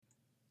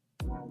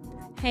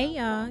Hey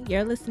y'all,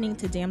 you're listening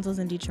to Damsels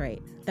in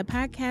Detroit, the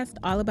podcast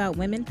all about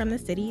women from the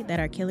city that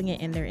are killing it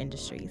in their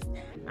industries.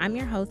 I'm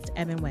your host,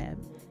 Evan Webb.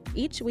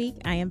 Each week,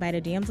 I invite a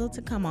damsel to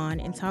come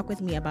on and talk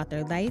with me about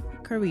their life,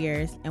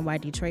 careers, and why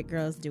Detroit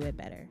girls do it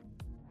better.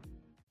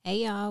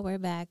 Hey y'all, we're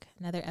back.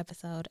 Another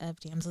episode of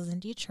Damsels in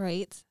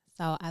Detroit.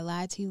 So I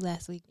lied to you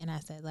last week, and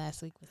I said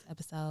last week was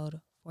episode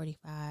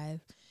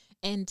 45.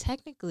 And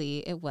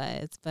technically it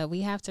was, but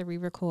we have to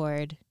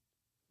re-record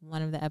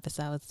one of the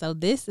episodes. So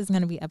this is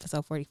going to be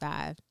episode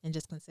 45 and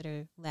just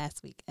consider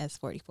last week as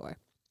 44.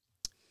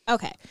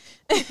 Okay.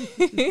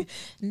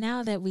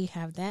 Now that we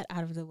have that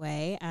out of the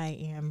way, I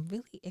am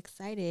really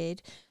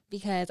excited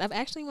because I've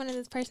actually wanted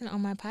this person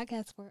on my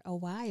podcast for a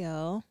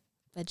while,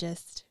 but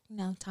just,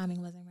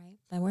 timing wasn't right.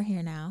 But we're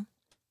here now.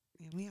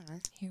 Here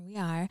we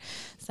are.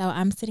 So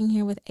I'm sitting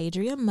here with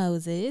Adria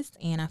Moses,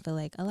 and I feel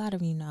like a lot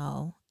of you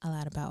know a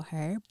lot about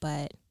her,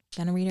 but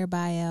I'm going to read her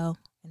bio,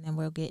 and then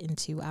we'll get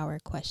into our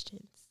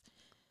questions.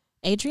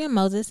 Adria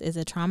Moses is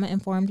a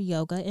trauma-informed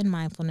yoga and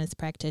mindfulness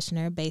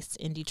practitioner based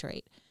in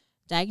Detroit.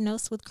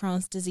 Diagnosed with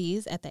Crohn's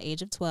disease at the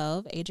age of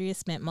 12, Adria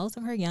spent most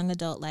of her young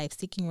adult life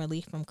seeking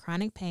relief from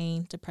chronic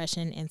pain,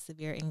 depression, and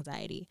severe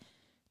anxiety.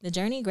 The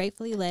journey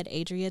gratefully led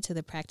Adria to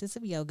the practice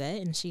of yoga,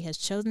 and she has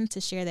chosen to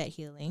share that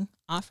healing,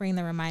 offering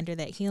the reminder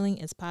that healing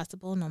is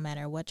possible no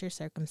matter what your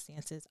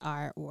circumstances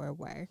are or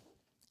were.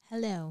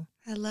 Hello.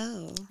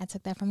 I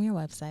took that from your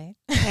website.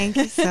 Thank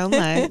you so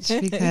much,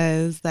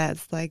 because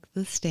that's like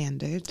the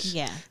standard.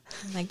 Yeah.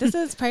 Like, this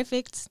is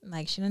perfect.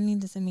 Like, she don't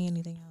need to send me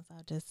anything else.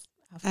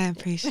 I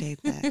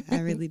appreciate that. I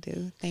really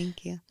do.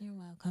 Thank you. You're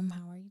welcome.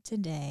 How are you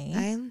today?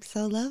 I'm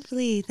so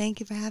lovely. Thank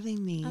you for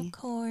having me. Of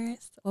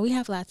course. Well, we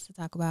have lots to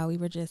talk about. We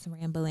were just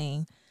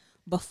rambling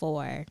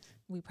before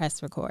we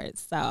pressed record.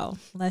 So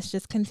let's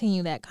just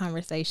continue that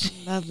conversation.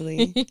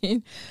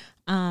 Lovely.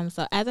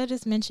 So as I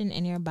just mentioned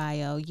in your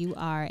bio, you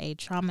are a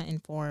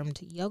trauma-informed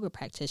yoga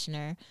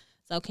practitioner.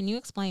 So can you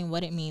explain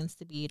what it means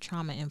to be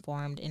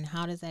trauma-informed, and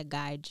how does that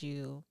guide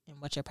you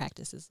in what your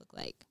practices look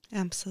like?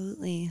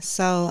 Absolutely.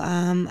 So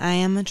I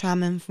am a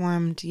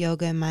trauma-informed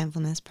yoga and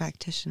mindfulness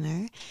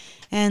practitioner.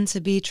 And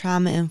to be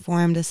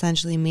trauma-informed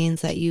essentially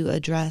means that you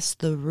address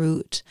the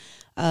root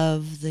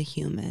of the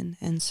human.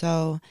 And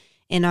so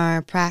in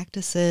our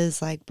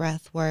practices like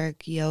breath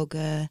work,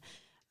 yoga,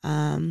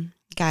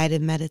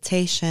 guided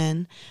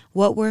meditation,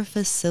 what we're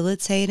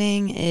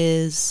facilitating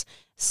is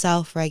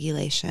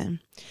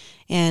self-regulation.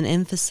 And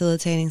in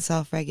facilitating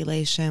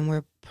self-regulation,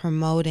 we're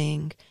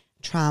promoting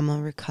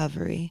trauma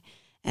recovery.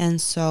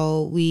 And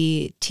so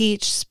we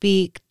teach,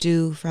 speak,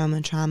 do from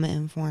a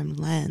trauma-informed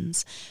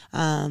lens,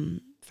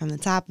 from the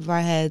top of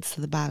our heads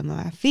to the bottom of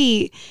our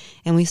feet,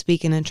 and we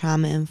speak in a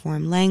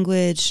trauma-informed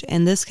language.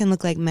 And this can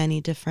look like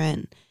many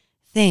different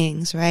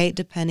things, right,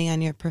 depending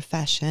on your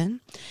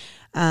profession.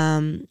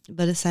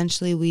 But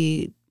essentially,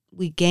 we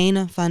gain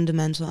a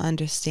fundamental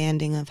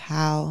understanding of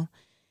how,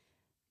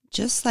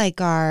 just like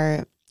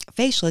our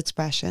facial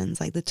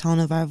expressions, like the tone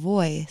of our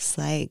voice,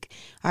 like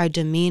our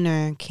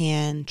demeanor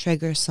can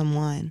trigger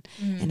someone,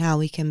 and how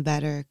we can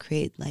better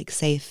create like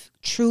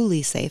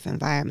truly safe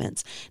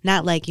environments.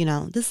 Not like,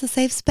 this is a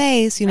safe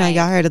space, right.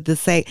 Y'all heard of the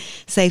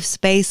safe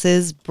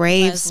spaces,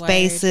 brave Buzzword.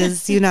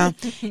 spaces,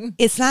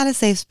 It's not a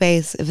safe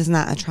space if it's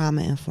not a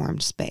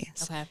trauma-informed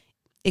space. Okay.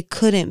 It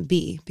couldn't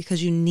be,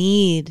 because you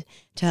need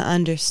to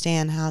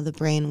understand how the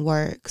brain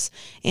works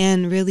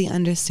and really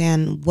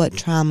understand what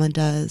trauma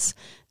does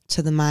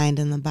to the mind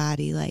and the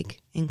body, like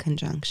in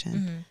conjunction.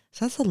 Mm-hmm.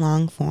 So that's a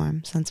long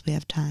form since we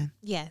have time.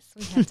 Yes,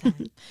 we have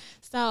time.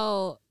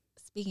 So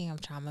speaking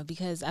of trauma,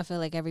 because I feel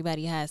like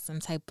everybody has some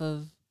type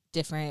of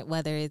different,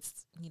 whether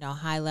it's,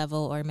 high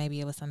level or maybe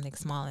it was something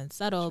small and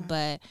subtle, Sure.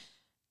 But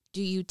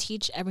do you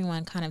teach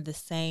everyone kind of the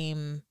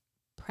same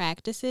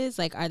practices?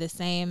 Like, are the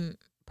same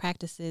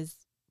practices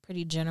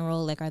pretty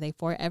general? Like, are they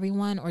for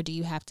everyone, or do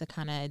you have to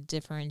kind of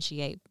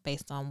differentiate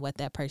based on what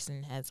that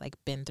person has like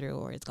been through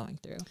or is going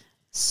through?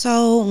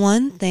 So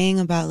one thing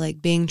about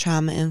like being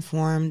trauma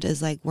informed is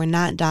like, we're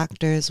not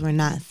doctors, we're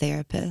not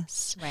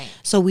therapists. Right.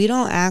 So we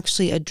don't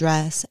actually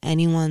address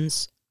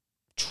anyone's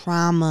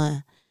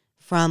trauma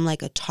from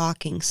like a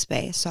talking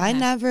space. So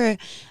Okay.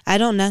 I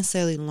don't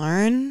necessarily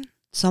learn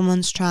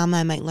someone's trauma.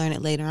 I might learn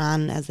it later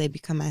on as they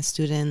become my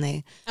student and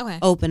they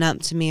open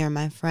up to me or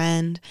my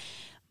friend.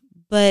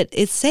 But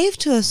it's safe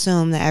to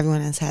assume that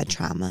everyone has had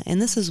trauma.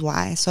 And this is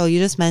why. So you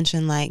just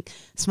mentioned like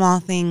small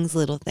things,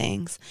 little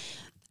things.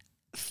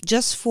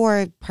 Just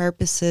for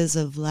purposes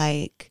of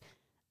like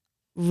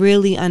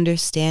really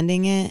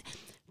understanding it,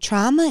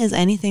 trauma is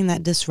anything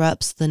that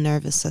disrupts the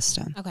nervous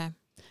system.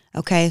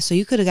 Okay, so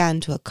you could have gotten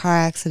into a car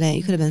accident,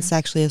 you could have been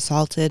sexually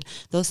assaulted.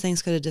 Those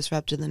things could have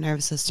disrupted the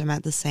nervous system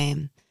at the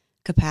same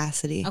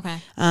capacity.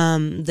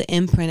 The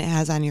imprint it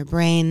has on your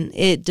brain,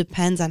 it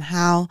depends on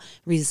how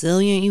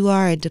resilient you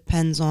are. It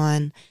depends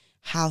on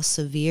how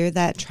severe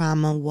that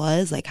trauma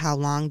was, like how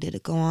long did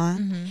it go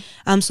on.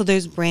 So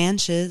there's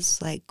branches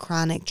like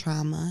chronic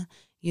trauma,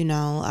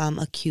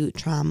 acute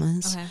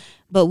traumas.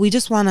 But we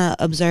just want to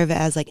observe it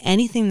as like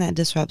anything that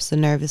disrupts the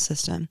nervous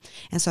system.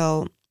 And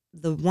so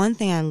the one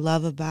thing I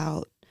love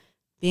about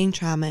being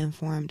trauma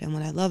informed and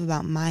what I love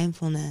about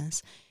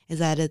mindfulness is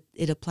that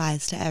it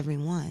applies to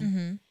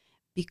everyone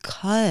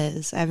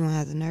because everyone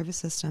has a nervous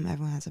system,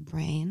 everyone has a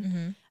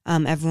brain,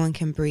 everyone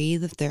can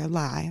breathe if they're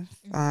alive,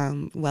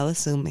 well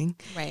assuming,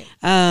 right?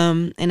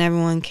 And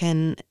everyone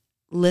can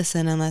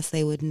listen unless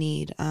they would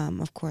need,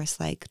 of course,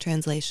 like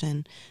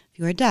translation. If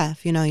you are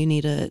deaf, you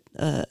need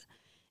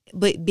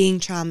but being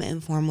trauma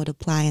informed would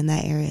apply in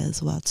that area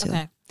as well too.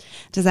 Okay.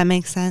 Does that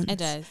make sense? It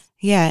does.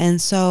 Yeah, and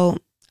so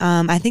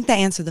I think that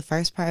answered the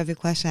first part of your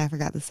question. I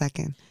forgot the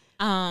second.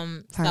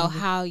 So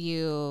how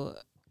you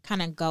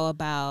kind of go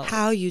about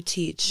how you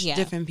teach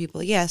different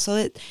people. Yeah, so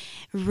it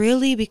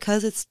really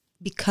because it's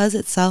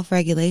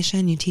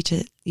self-regulation, you teach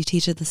it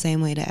the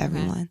same way to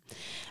everyone.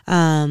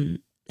 And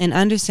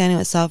understanding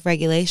what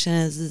self-regulation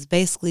is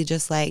basically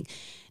just like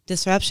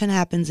disruption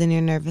happens in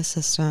your nervous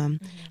system.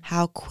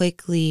 How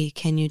quickly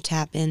can you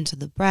tap into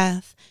the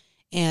breath?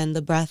 And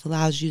the breath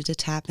allows you to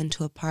tap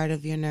into a part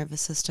of your nervous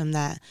system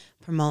that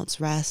promotes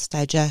rest,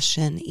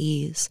 digestion,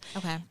 ease,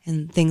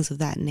 and things of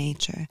that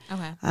nature.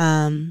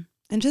 And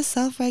just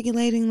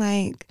self-regulating,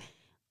 like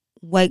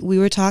we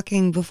were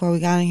talking before we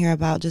got in here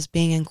about just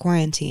being in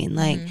quarantine.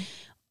 Like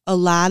a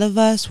lot of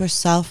us were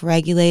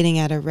self-regulating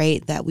at a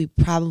rate that we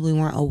probably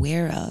weren't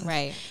aware of.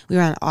 Right. We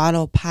were on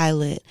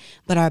autopilot,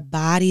 but our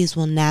bodies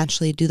will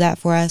naturally do that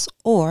for us,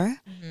 or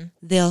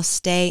they'll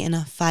stay in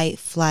a fight,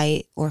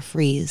 flight, or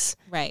freeze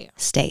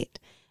state.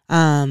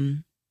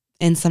 And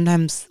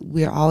sometimes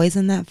we're always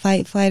in that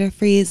fight, flight, or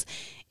freeze,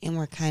 and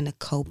we're kind of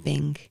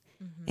coping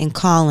and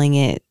calling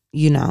it,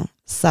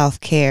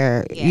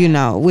 self-care.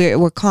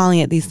 We're calling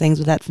it these things,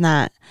 but that's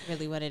not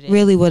really what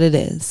it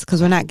is.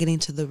 Because we're not getting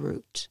to the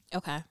root.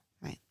 Okay.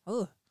 Right.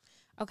 Oh.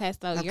 Okay.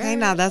 So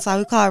now that's why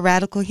we call it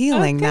radical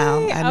healing. Now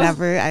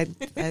I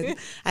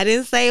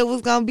didn't say it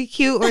was gonna be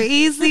cute or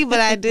easy, but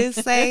I did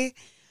say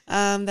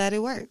that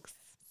it works.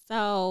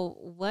 So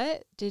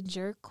what did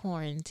your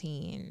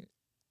quarantine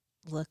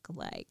look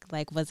like?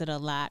 Like, was it a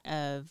lot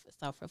of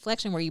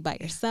self-reflection? Were you by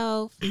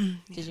yourself?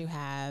 Did you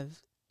have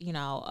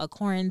a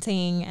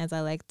quarantine, as I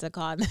like to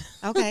call it?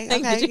 Okay.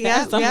 Did you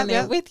have someone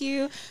there with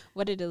you?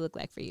 What did it look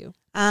like for you?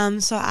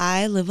 So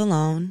I live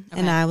alone,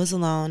 and I was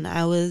alone.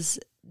 I was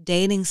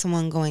dating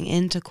someone going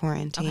into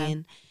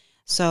quarantine.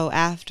 So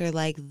after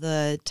like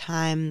the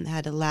time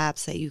had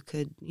elapsed that you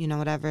could,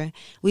 whatever,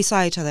 we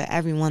saw each other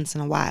every once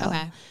in a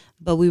while.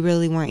 But we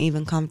really weren't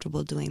even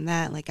comfortable doing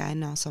that. Like I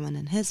know someone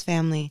in his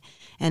family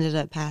ended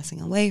up passing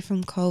away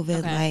from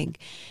COVID. Like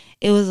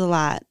it was a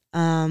lot.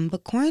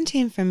 But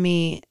quarantine for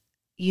me,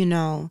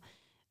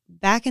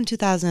 back in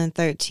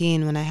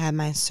 2013 when I had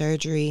my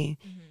surgery,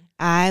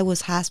 I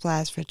was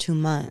hospitalized for 2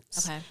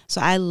 months.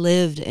 So I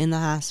lived in the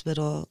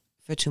hospital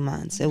for 2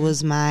 months. It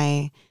was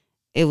my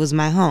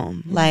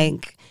home.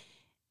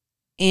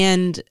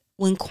 And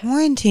when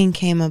quarantine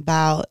came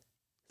about,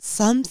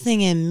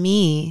 something in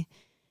me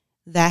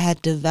that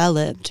had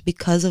developed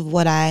because of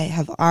what I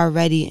have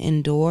already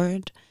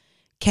endured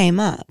came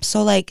up.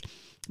 So like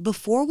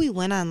before we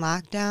went on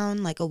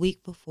lockdown, like a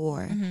week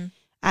before,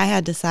 I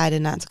had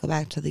decided not to go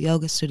back to the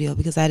yoga studio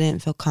because I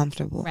didn't feel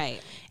comfortable.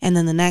 Right. And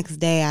then the next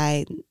day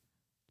I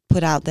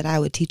put out that I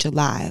would teach a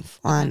live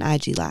on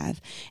IG Live.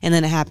 And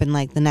then it happened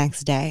like the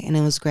next day, and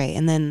it was great.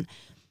 And then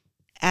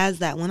as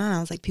that went on, I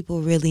was like,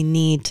 people really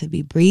need to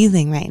be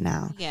breathing right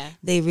now. Yeah.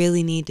 They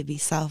really need to be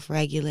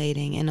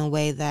self-regulating in a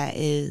way that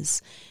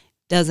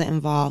doesn't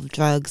involve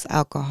drugs,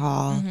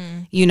 alcohol,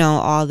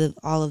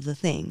 all of the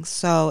things.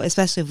 So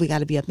especially if we got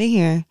to be up in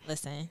here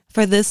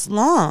for this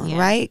long,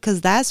 right?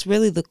 Because that's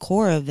really the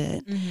core of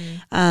it.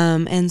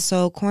 And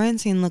so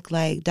quarantine looked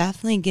like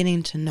definitely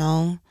getting to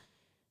know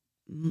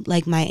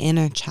like my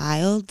inner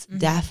child,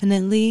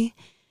 definitely.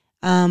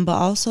 But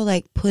also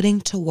like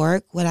putting to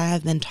work what I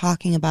have been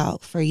talking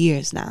about for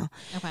years now.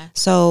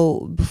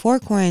 So before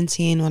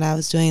quarantine, what I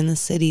was doing in the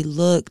city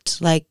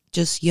looked like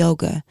just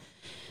yoga.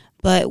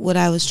 But what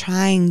I was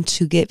trying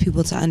to get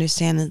people to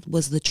understand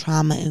was the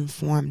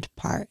trauma-informed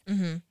part.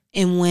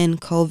 And when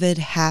COVID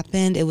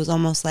happened, it was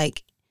almost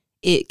like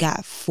it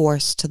got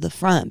forced to the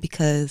front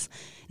because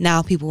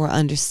now people were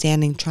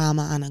understanding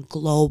trauma on a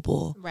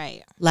global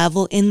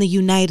level in the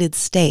United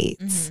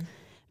States.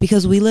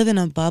 Because we live in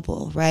a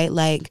bubble, right?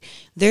 Like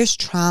there's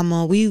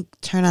trauma. We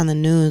turn on the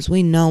news.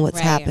 We know what's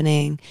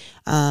happening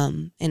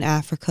in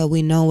Africa.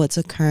 We know what's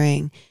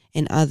occurring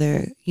in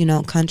other,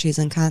 countries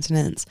and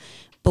continents.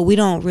 But we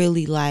don't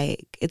really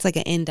it's like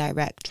an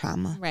indirect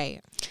trauma.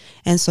 Right.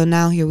 And so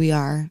now here we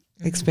are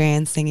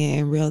experiencing it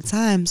in real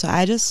time. So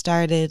I just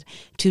started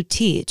to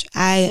teach.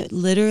 I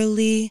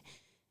literally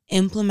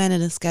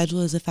implemented a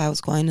schedule as if I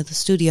was going to the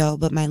studio,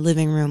 but my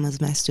living room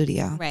was my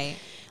studio. Right.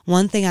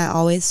 One thing I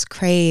always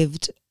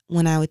craved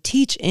when I would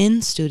teach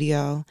in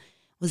studio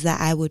was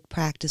that I would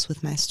practice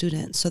with my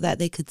students so that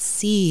they could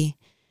see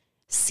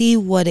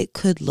what it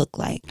could look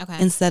like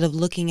instead of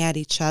looking at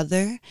each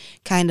other,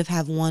 kind of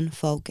have one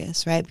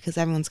focus, right? Because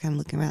everyone's kind of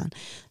looking around.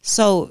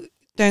 So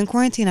during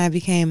quarantine, I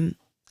became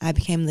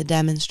the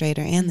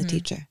demonstrator and the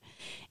teacher.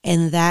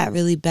 And that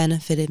really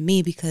benefited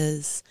me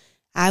because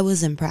I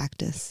was in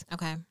practice.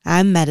 Okay.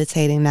 I'm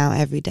meditating now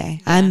every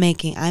day.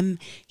 Yeah. I'm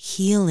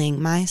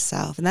healing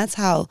myself. And that's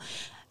how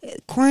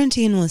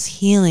quarantine was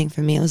healing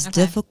for me. It was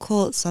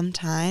difficult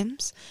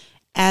sometimes,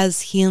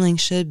 as healing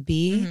should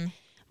be,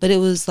 but it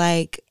was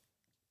like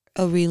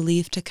a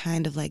relief to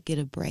kind of like get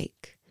a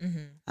break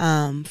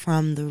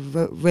from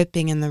the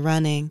ripping and the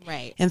running.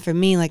 Right. And for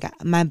me, like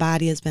my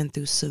body has been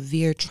through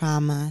severe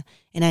trauma,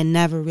 and I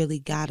never really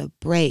got a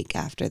break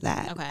after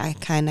that. Okay. I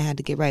kind of had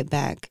to get right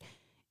back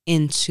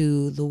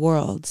into the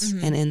worlds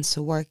and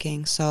into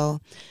working.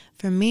 So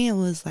for me, it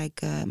was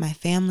like my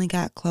family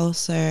got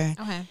closer.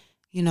 Okay.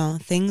 You know,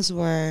 things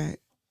were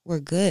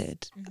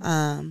good.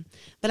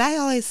 But I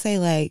always say,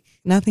 like,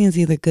 nothing is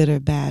either good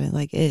or bad. It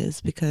like is,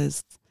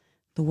 because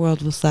the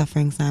world was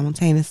suffering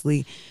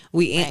simultaneously.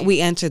 We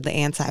entered the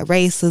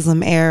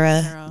anti-racism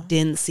era. Girl.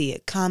 Didn't see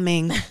it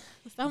coming.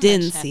 So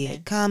Didn't see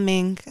it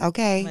coming.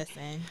 Okay.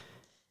 Listen,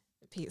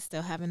 Pete's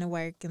still having to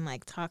work and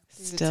like talk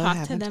to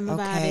them to-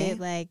 about okay. it.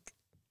 Like,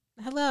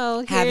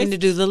 hello, Having to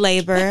do the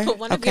labor.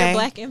 one of your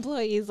Black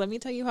employees. Let me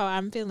tell you how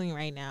I'm feeling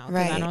right now. 'Cause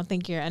I Right. don't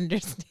think you're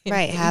understanding.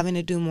 Right. Having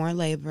to do more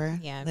labor.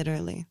 Yeah.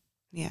 Literally.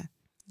 Yeah.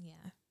 Yeah.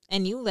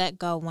 And you let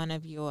go one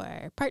of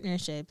your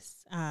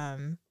partnerships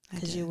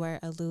because you were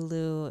a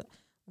Lululemon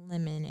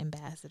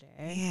ambassador.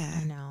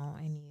 Yeah. I know.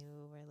 And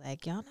you were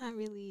like, y'all not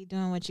really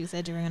doing what you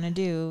said you were going to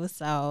do.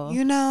 So,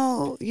 You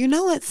know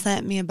what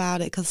sent me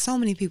about it? Because so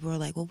many people were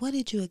like, well, what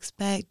did you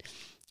expect?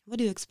 What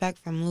do you expect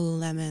from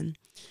Lululemon?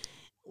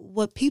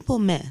 What people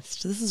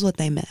missed, this is what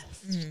they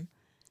missed.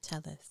 Tell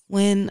us.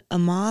 When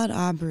Ahmaud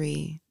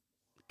Arbery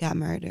got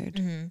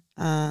murdered,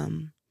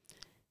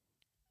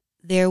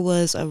 there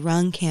was a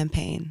run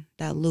campaign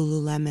that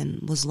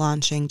Lululemon was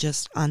launching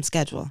just on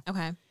schedule.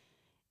 Okay.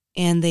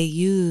 And they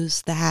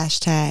used the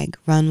hashtag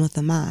Run with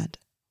Ahmaud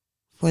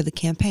for the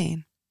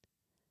campaign.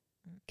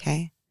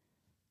 Okay.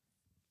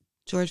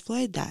 George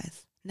Floyd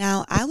dies.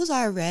 Now, I was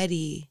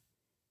already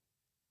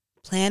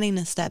planning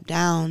to step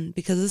down,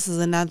 because this is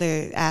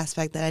another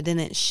aspect that I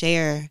didn't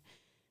share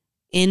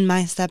in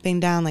my stepping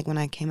down, like when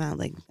I came out,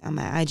 like on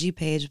my IG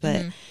page,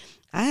 but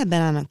I had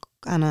been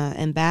on a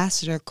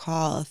ambassador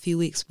call a few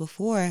weeks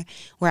before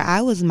where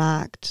I was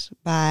mocked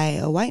by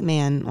a white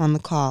man on the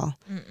call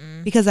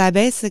because I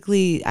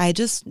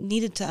just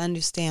needed to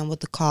understand what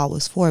the call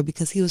was for,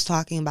 because he was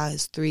talking about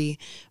his 3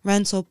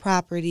 rental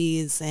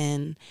properties,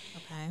 and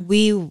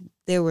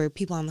there were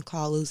people on the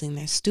call losing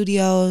their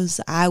studios.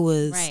 I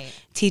was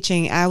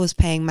teaching, I was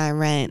paying my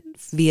rent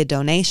via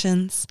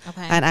donations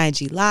on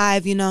IG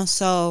Live,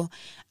 so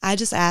I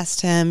just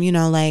asked him,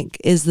 like,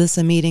 is this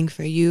a meeting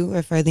for you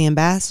or for the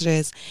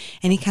ambassadors?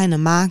 And he kind of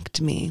mocked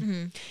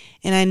me.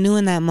 And I knew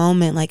in that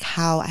moment, like,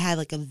 how I had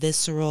like a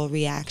visceral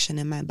reaction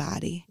in my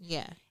body.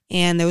 Yeah.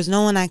 And there was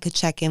no one I could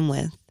check in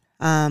with.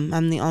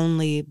 I'm the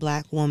only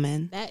Black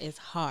woman. That is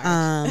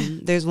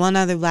hard. There's one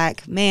other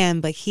Black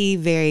man, but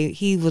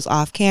he was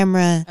off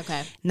camera,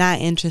 not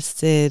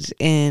interested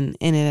in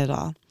it at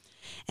all.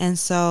 And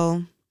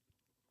so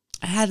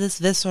I had this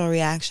visceral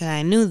reaction.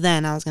 I knew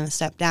then I was going to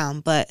step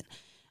down, but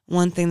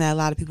one thing that a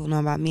lot of people know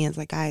about me is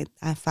like I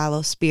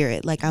follow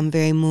spirit. Like, I'm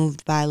very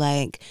moved by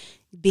like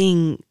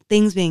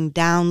things being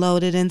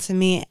downloaded into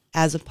me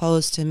as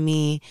opposed to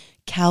me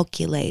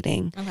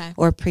calculating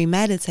or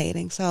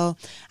premeditating. So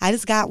I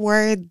just got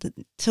word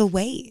to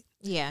wait.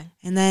 Yeah.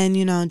 And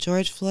then,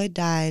 George Floyd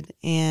died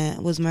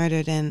and was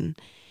murdered, and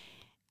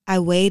I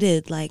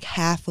waited like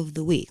half of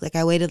the week. Like,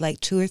 I waited like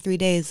 2 or 3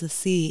 days to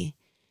see,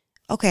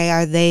 okay,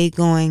 are they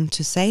going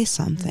to say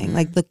something?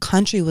 Like, the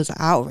country was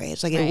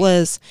outraged. Like, it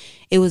was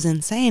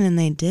insane, and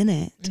they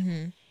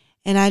didn't.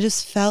 And I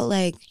just felt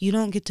like you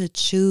don't get to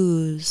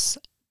choose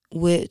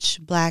which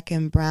Black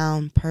and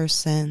brown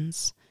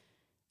persons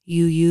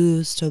you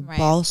use to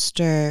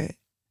bolster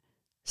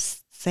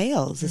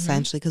sales,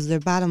 essentially, because their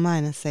bottom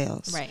line is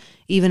sales. Right.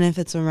 Even if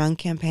it's a run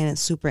campaign,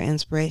 it's super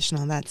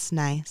inspirational. That's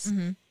nice.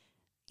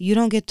 You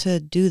don't get to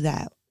do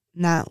that.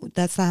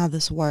 That's not how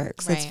this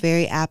works. It's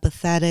very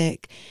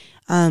apathetic,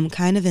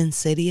 kind of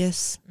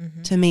insidious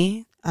to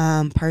me,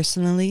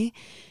 personally,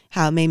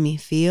 how it made me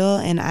feel.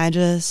 And I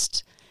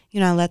just,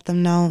 I let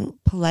them know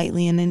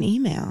politely in an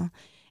email.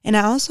 And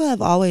I also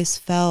have always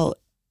felt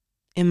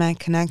in my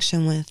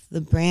connection with the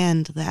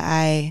brand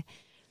that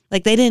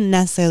they didn't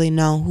necessarily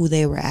know who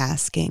they were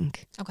asking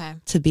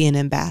to be an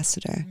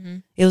ambassador.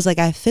 It was like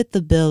I fit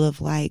the bill of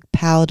like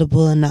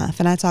palatable enough.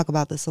 And I talk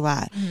about this a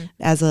lot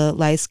as a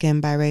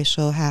light-skinned,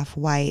 biracial, half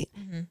white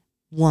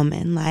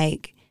woman.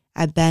 Like,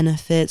 I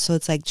benefit. So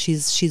it's like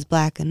she's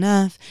Black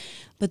enough.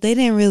 But they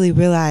didn't really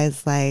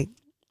realize like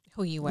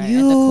who you were at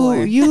the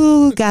core.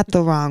 You got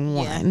the wrong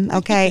one,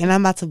 okay? And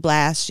I'm about to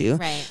blast you.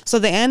 Right. So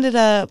they ended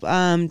up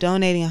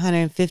donating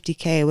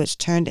 $150K, which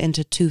turned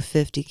into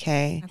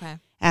 $250K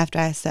after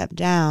I stepped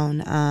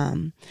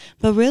down.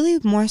 But really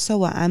more so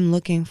what I'm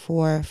looking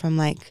for from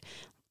like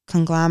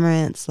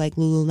conglomerates like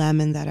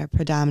Lululemon that are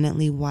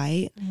predominantly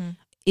white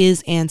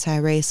is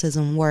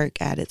anti-racism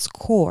work at its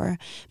core,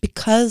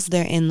 because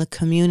they're in the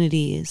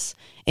communities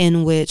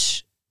in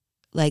which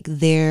like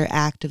they're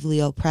actively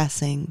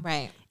oppressing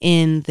Right.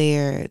 in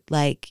their,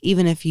 like,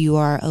 even if you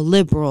are a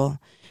liberal,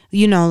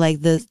 you know,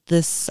 like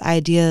this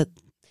idea,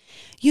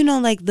 you know,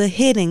 like the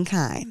hidden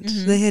kind,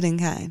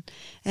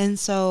 And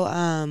so,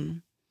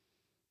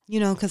 you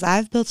know, because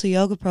I've built a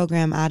yoga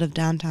program out of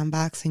Downtown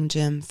Boxing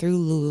Gym through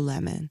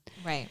Lululemon.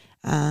 Right.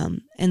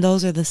 And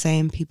those are the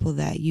same people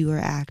that you're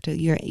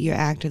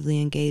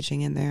actively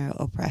engaging in their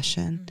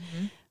oppression,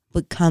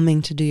 but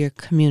coming to do your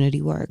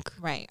community work.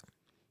 Right.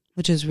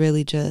 Which is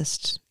really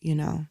just, you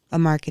know, a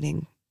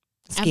marketing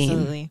scheme.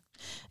 Absolutely.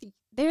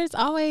 There's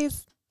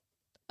always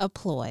a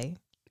ploy.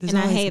 There's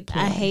and always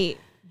I hate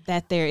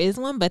that there is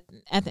one, but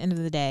at the end of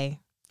the day,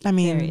 I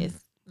mean, there is.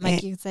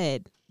 Like you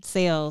said,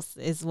 sales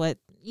is what,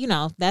 you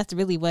know, that's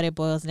really what it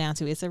boils down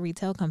to. It's a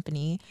retail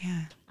company.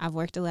 Yeah. I've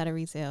worked a lot of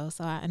retail,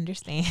 so I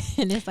understand.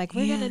 And it's like,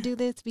 we're going to do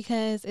this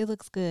because it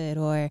looks good,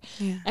 or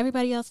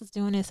everybody else is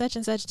doing it. Such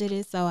and such did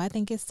it. So I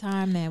think it's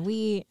time that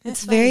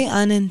it's very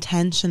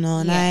unintentional.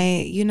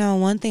 And you know,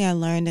 one thing I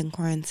learned in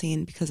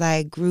quarantine, because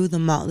I grew the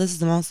most, this is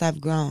the most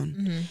I've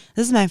grown.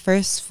 This is my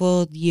first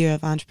full year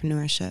of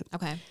entrepreneurship.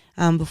 Okay.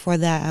 Before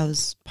that, I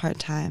was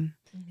part-time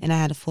and I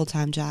had a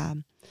full-time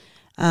job.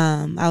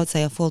 I would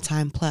say a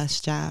full-time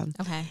plus job.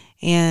 Okay.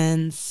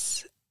 And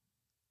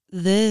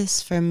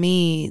this, for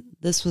me,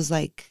 this was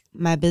like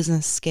my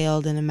business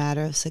scaled in a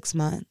matter of 6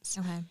 months.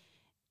 Okay.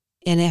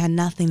 And it had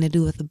nothing to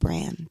do with the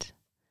brand.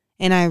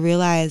 And I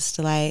realized,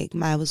 like,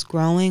 I was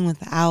growing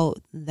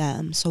without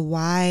them. So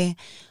why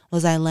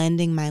was I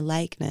lending my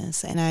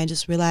likeness? And I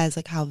just realized,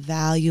 like, how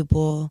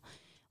valuable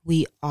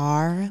we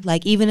are.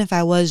 Like, even if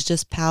I was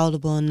just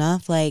palatable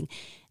enough, like,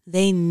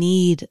 they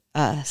need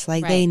us.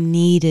 Like, they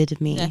needed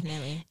me.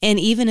 Definitely. And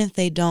even if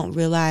they don't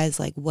realize,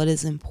 like, what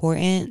is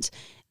important,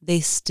 they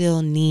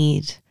still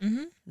need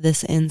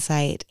this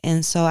insight.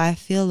 And so I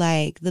feel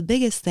like the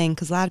biggest thing,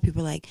 because a lot of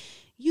people are like,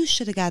 you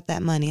should have got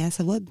that money. I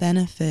said, what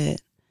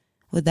benefit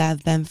would that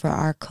have been for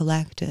our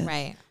collective?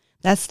 Right.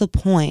 That's the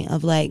point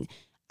of, like,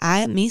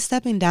 me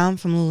stepping down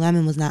from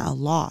Lululemon was not a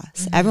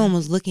loss. Everyone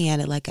was looking at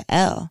it like an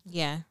L.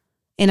 Yeah.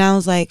 And I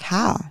was like,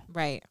 how?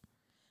 Right.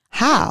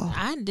 How?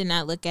 I did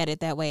not look at it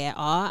that way at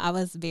all. I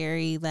was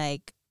very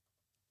like,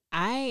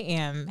 I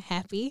am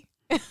happy.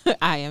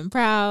 I am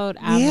proud.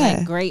 I'm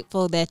like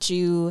grateful that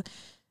you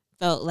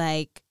felt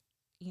like,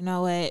 you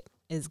know what,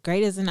 as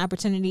great as an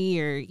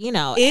opportunity, or, you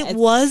know, it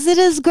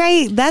as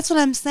great. That's what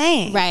I'm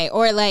saying. Right.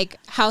 Or like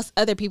how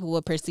other people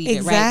would perceive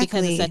it, right?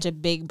 Because it's such a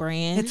big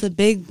brand. It's a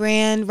big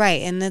brand,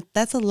 right? And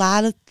that's a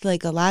lot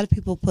of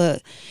people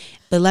put.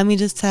 But let me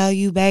just tell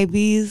you,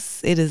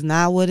 babies, it is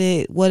not what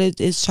it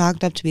is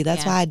chalked up to be.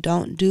 That's why I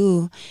don't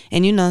do,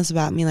 and you know this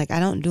about me, like, I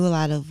don't do a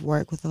lot of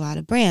work with a lot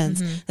of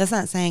brands. That's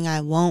not saying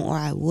I won't or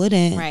I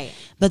wouldn't. Right.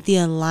 But the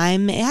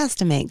alignment, it has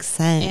to make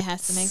sense. It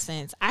has to make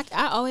sense. I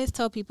always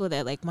tell people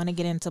that, like, want to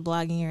get into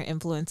blogging or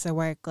influencer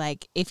work,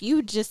 like, if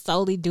you just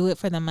solely do it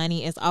for the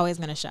money, it's always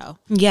going to show.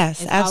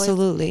 Yes,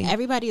 absolutely.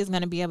 Everybody is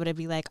going to be able to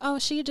be like, oh,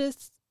 she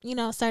just, you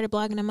know, started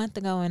blogging a month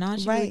ago, and all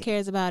she really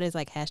cares about is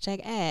like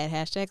hashtag ad,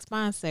 hashtag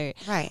sponsored.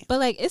 Right. But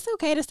like, it's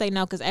okay to say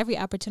no, because every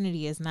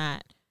opportunity is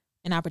not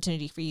an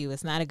opportunity for you.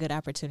 It's not a good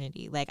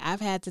opportunity. Like,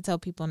 I've had to tell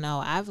people no.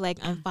 I've like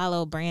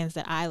unfollowed brands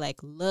that I like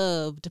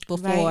loved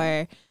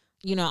before,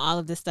 you know, all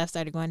of this stuff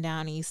started going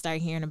down, and you start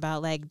hearing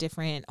about like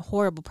different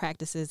horrible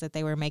practices that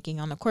they were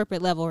making on the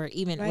corporate level or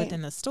even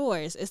within the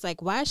stores. It's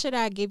like, why should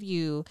I give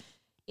you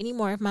any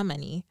more of my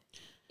money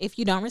if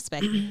you don't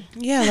respect me?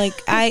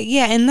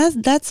 And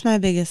that's my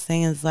biggest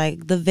thing, is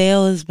like the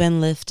veil has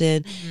been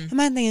lifted. And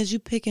my thing is, you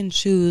pick and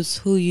choose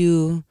who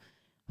you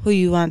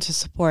want to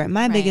support.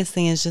 My biggest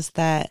thing is just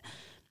that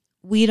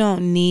we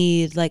don't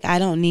need, like, I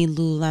don't need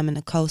Lululemon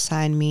to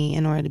co-sign me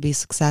in order to be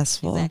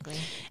successful. Exactly.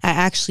 I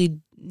actually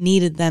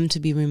needed them to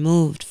be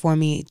removed for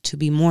me to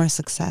be more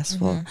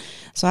successful.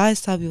 So I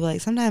always tell people,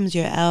 like, sometimes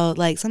your L,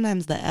 like,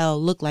 sometimes the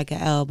L look like an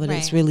L, but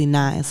it's really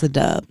not. It's a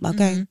dub.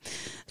 Okay.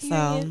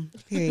 So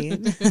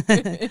period.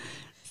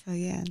 So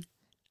yeah.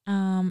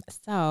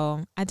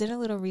 So I did a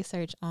little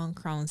research on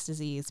Crohn's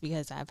disease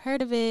because I've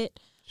heard of it,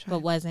 but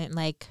wasn't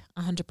like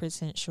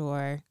 100%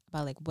 sure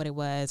about like what it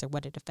was or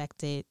what it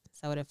affected.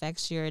 So it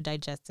affects your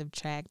digestive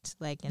tract,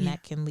 like, and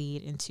that can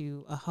lead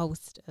into a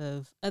host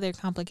of other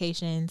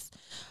complications.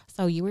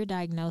 So you were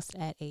diagnosed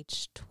at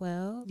age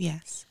 12?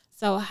 Yes.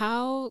 So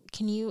how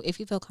can you, if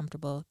you feel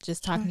comfortable,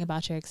 just talking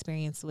about your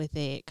experience with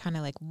it, kind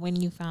of like when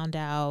you found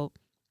out,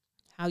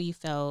 how you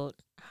felt,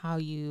 how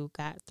you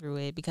got through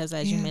it, because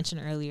as you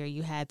mentioned earlier,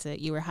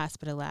 you were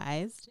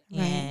hospitalized,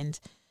 and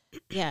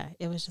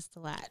it was just a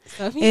lot.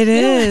 So it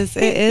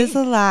is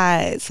a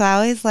lot. So I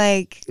always,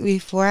 like,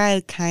 before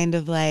I kind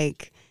of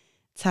like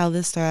tell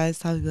this story, I always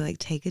tell people, like,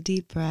 take a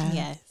deep breath.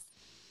 Yes.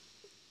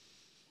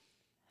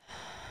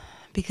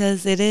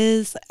 Because it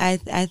is, I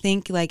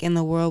think, like, in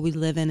the world we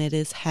live in, it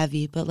is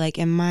heavy, but like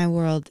in my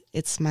world,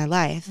 it's my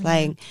life.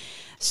 Like,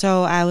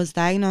 so I was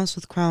diagnosed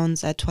with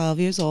Crohn's at 12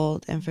 years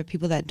old. And for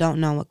people that don't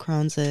know what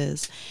Crohn's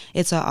is,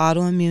 it's an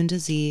autoimmune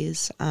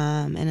disease.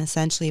 And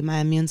essentially my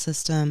immune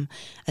system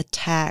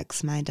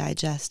attacks my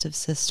digestive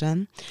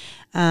system.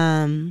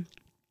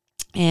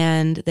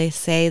 And they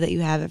say that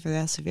you have it for the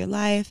rest of your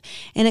life.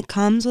 And it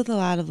comes with a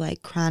lot of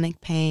like chronic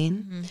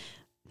pain.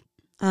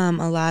 A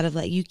lot of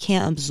like you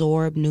can't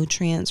absorb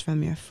nutrients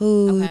from your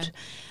food.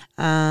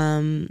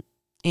 Okay.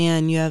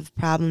 And you have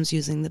problems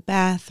using the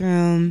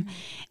bathroom.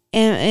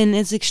 And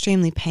it's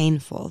extremely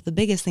painful. The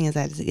biggest thing is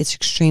that it's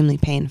extremely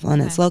painful,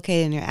 and it's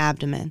located in your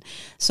abdomen.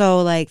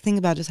 So like think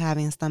about just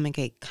having a stomach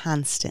ache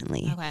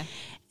constantly. Okay.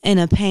 And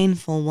a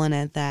painful one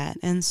at that.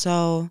 And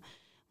so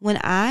when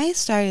I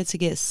started to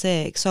get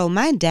sick, so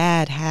my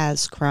dad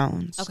has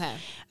Crohn's.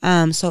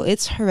 Okay. So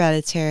it's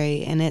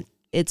hereditary, and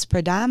it's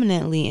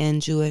predominantly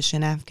in Jewish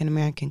and African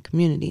American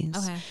communities.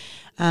 Okay.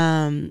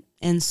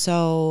 And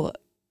so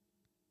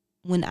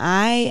when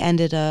I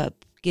ended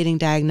up getting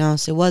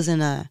diagnosed, it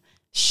wasn't a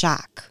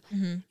shock.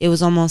 It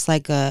was almost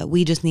like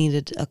we just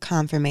needed a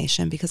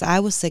confirmation, because I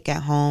was sick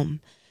at home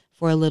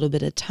for a little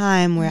bit of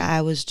time where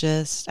I was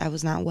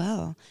not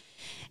well.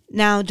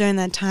 Now, during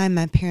that time,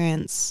 my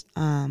parents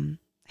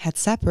had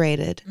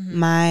separated.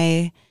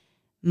 My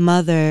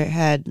mother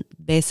had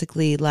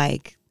basically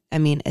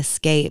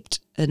escaped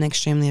an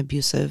extremely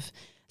abusive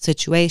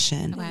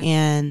situation. Okay.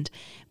 And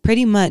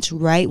pretty much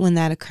right when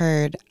that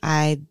occurred,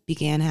 I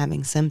began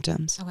having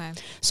symptoms. Okay.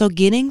 So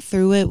getting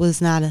through it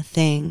was not a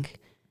thing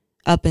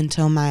up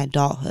until my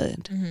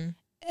adulthood.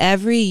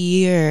 Every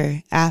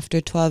year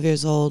after 12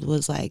 years old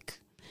was like,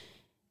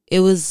 it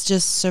was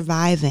just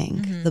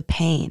surviving the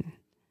pain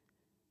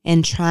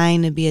and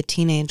trying to be a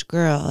teenage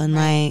girl. And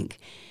like,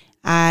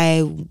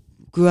 I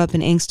grew up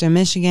in Inkster,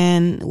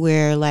 Michigan,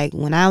 where like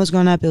when I was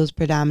growing up, it was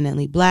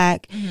predominantly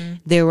black.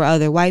 There were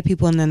other white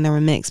people, and then there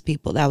were mixed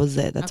people. That was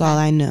it. That's all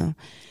I knew.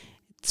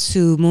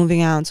 To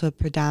moving out to a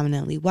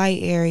predominantly white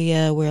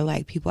area where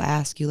like people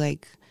ask you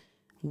like,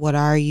 what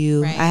are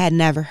you? Right. I had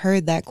never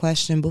heard that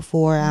question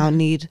before. I don't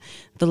need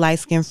the light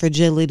skin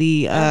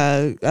fragility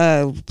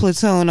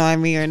platoon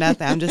on me or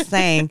nothing. I'm just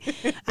saying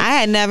I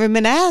had never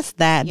been asked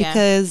that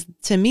because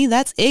to me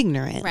that's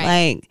ignorant.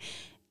 Like,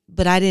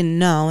 but I didn't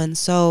know. And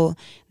so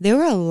there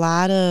were a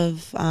lot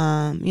of,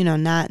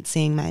 not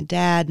seeing my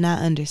dad, not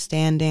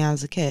understanding. I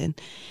was a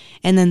kid.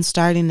 And then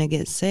starting to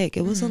get sick.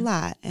 It was a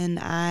lot. And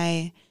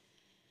I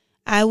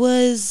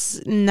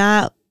was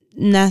not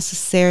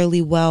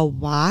necessarily well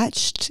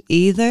watched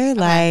either.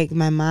 Like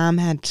my mom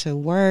had to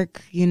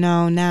work,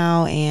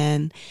 now.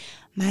 And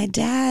my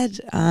dad,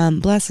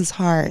 bless his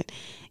heart,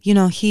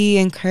 he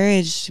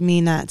encouraged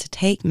me not to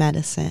take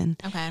medicine.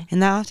 Okay.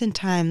 And that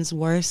oftentimes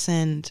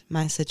worsened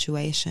my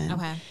situation.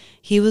 Okay.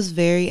 He was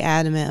very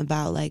adamant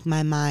about like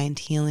my mind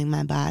healing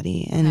my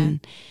body.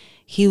 And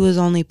he was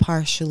only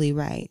partially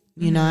right.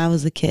 I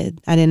was a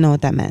kid. I didn't know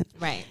what that meant.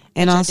 Right.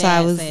 And also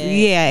I was,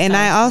 and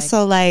I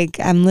also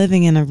I'm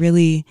living in a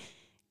really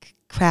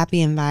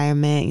crappy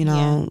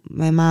environment.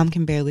 My mom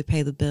can barely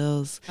pay the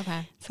bills.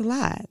 Okay. It's a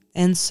lot.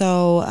 And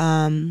so,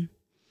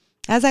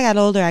 as I got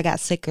older, I got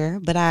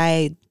sicker, but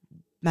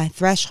my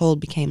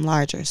threshold became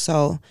larger.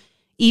 So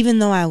even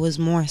though I was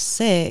more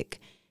sick,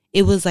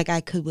 it was like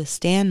I could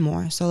withstand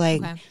more. So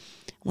like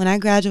when I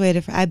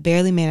graduated, I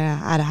barely made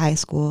it out of high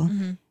school.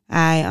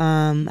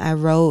 I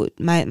wrote,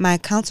 my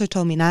counselor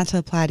told me not to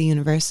apply to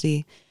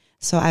university.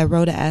 So I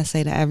wrote an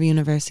essay to every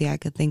university I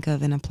could think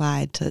of and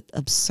applied to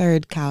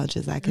absurd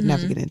colleges I could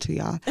never get into,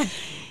 y'all.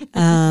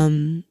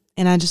 And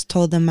I just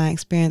told them my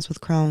experience with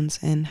Crohn's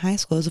in high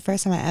school. It was the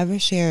first time I ever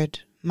shared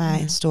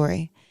my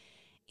story.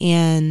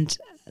 And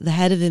the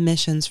head of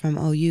admissions from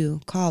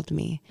OU called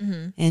me,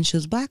 and she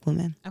was a black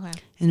woman. Okay.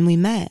 And we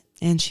met,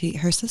 and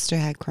her sister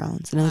had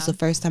Crohn's. And it was the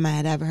first time I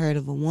had ever heard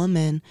of a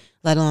woman,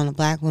 let alone a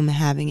black woman,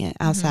 having it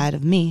outside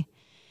of me.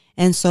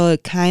 And so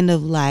it kind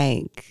of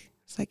like...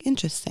 it's like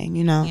interesting,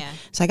 Yeah.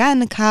 So I got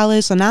into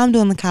college. So now I'm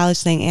doing the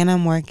college thing and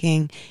I'm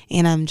working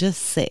and I'm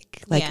just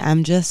sick. Like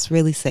I'm just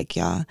really sick,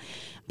 y'all.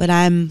 But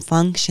I'm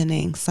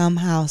functioning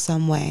somehow,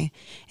 some way.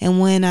 And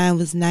when I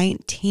was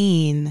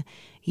 19,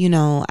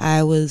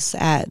 I was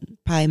at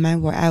my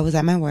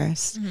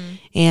worst.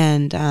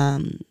 And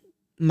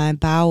my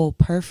bowel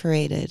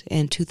perforated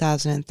in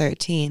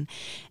 2013.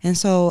 And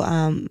so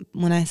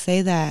when I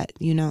say that,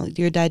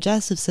 your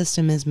digestive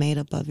system is made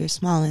up of your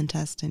small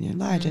intestine, your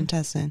large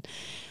intestine.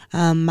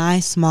 My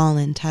small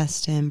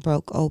intestine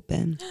broke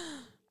open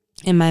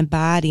and my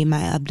body,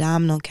 my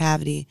abdominal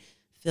cavity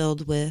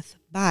filled with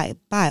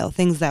bile,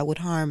 things that would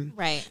harm,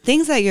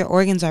 things that your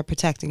organs are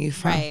protecting you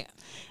from. Right.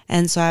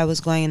 And so I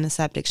was going into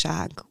septic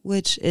shock,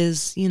 which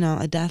is,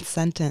 a death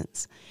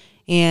sentence.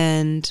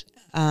 And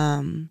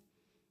I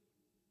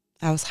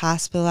was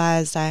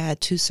hospitalized. I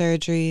had 2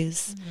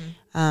 surgeries,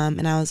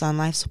 and I was on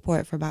life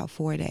support for about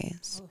 4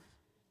 days.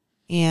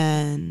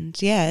 And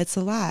it's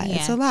a lot. Yeah.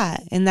 It's a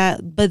lot.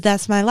 But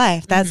that's my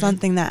life. That's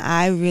something that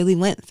I really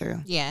went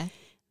through. Yeah.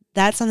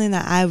 That's something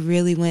that I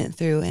really went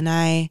through. And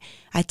I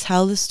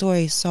tell the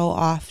story so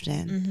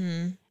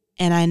often.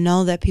 And I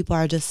know that people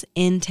are just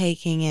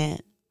intaking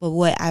it. But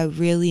what I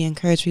really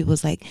encourage people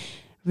is like,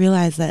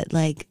 realize that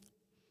like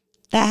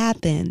that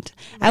happened.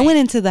 Right. I went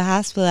into the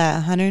hospital at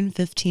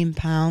 115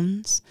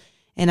 pounds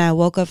and I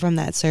woke up from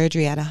that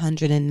surgery at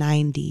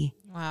 190.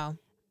 Wow.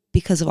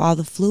 because of all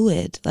the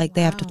fluid. Like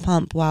they have to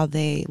pump while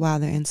they're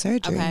in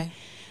surgery. Okay.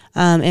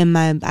 And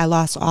I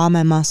lost all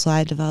my muscle.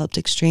 I developed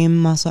extreme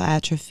muscle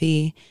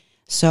atrophy.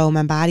 So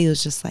my body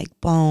was just like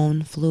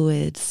bone,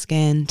 fluid,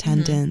 skin,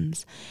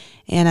 tendons.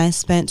 And I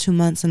spent 2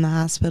 months in the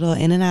hospital,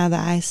 in and out of the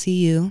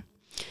ICU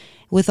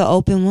with an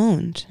open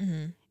wound.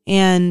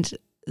 And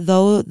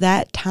though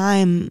that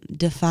time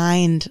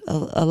defined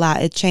a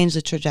lot, it changed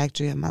the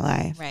trajectory of my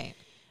life. Right.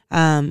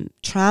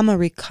 Trauma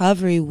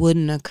recovery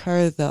wouldn't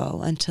occur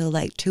though until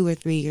like 2 or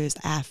 3 years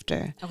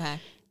after. Okay.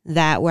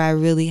 That, where I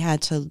really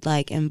had to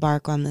like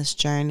embark on this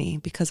journey,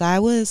 because I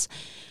was,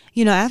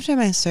 after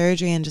my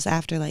surgery and just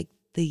after like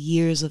the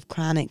years of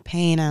chronic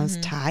pain, I was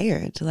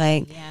tired,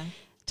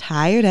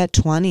 tired at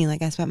 20.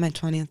 Like I spent my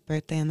 20th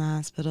birthday in the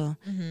hospital.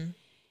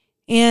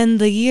 And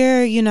the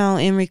year,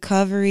 in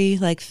recovery,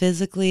 like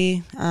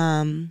physically,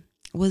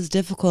 was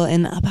difficult.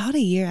 And about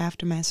a year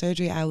after my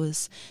surgery, I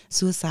was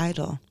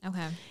suicidal.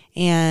 Okay.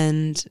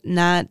 And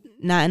not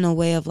in a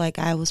way of like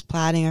I was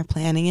plotting or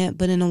planning it,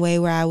 but in a way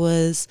where I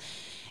was,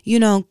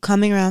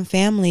 coming around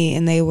family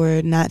and they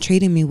were not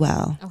treating me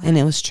well. Okay. And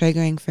it was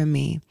triggering for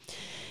me.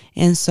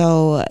 And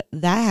so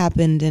that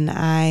happened and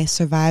I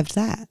survived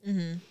that.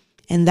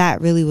 And that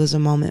really was a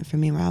moment for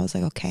me where I was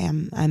like, okay,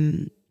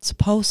 I'm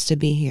supposed to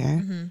be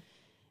here.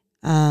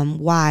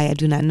 Why, I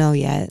do not know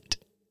yet,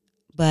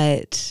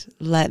 but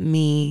let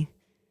me,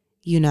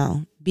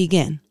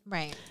 begin.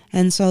 Right.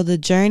 And so the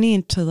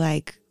journey to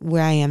like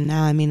where I am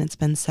now, I mean, it's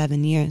been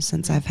 7 years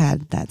since I've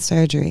had that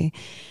surgery,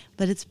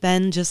 but it's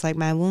been just like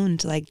my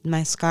wound, like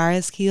my scar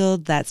is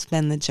healed. That's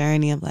been the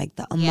journey of like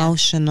the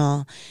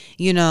emotional,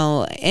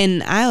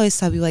 and I always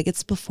tell people like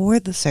it's before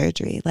the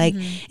surgery. Like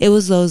it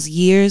was those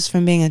years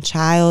from being a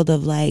child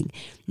of like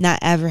not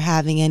ever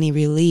having any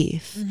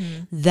relief.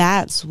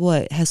 That's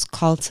what has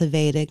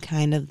cultivated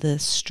kind of the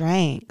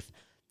strength.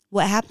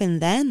 What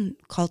happened then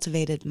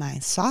cultivated my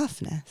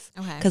softness.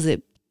 Okay. Because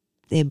it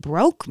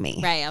broke me.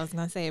 Right. I was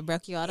going to say it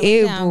broke you all the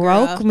way down. It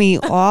broke me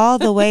all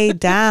the way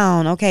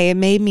down. Okay. It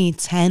made me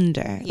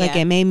tender. Yeah. Like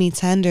it made me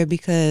tender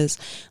because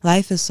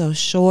life is so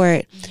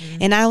short.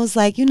 And I was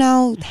like,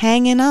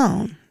 hanging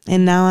on.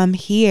 And now I'm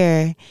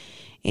here.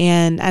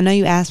 And I know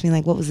you asked me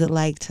like, what was it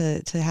like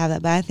to have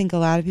that? But I think a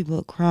lot of people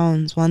with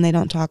Crohn's, one, they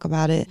don't talk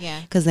about it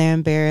because they're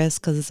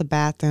embarrassed because it's a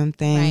bathroom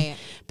thing. Right.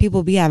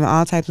 People be having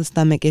all types of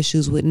stomach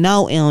issues with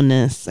no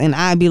illness. And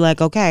I'd be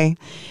like, okay,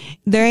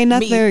 there ain't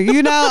nothing,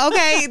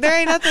 okay, there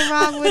ain't nothing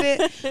wrong with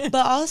it.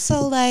 But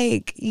also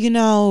like,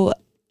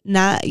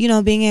 not,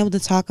 being able to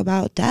talk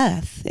about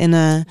death and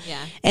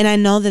I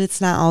know that it's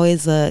not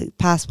always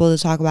possible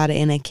to talk about it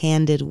in a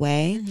candid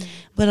way,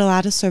 but a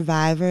lot of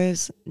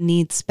survivors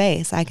need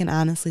space. I can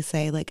honestly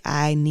say like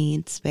I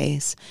need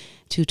space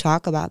to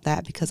talk about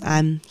that because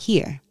I'm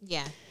here.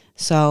 Yeah.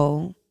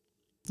 So,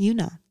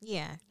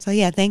 Yeah.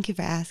 So thank you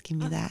for asking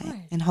me that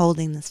and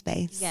holding the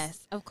space.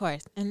 Yes, of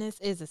course. And this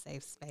is a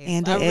safe space.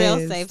 And a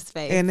real safe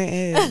space. And it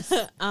is.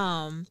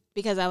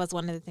 Because that was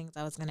one of the things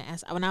I was going to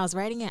ask. When I was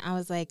writing it, I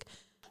was like,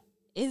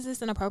 is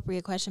this an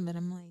appropriate question? But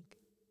I'm like,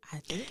 I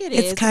think it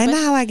is. It's kind of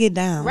how I get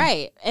down.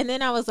 Right. And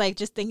then I was like,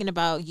 just thinking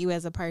about you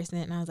as a person.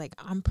 And I was like,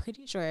 I'm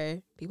pretty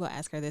sure people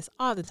ask her this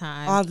all the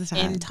time. All the time.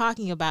 And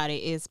talking about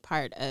it is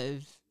part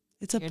of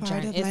It's a part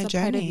journey. of my It's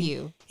journey. Part of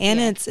you. And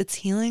it's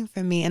healing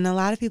for me. And a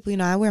lot of people,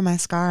 I wear my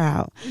scar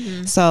out.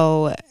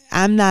 So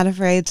I'm not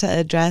afraid to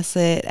address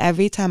it.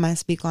 Every time I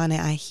speak on it,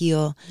 I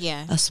heal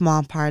a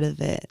small part of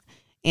it.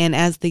 And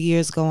as the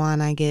years go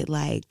on, I get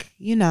like,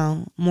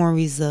 more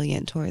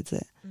resilient towards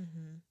it.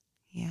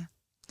 Yeah.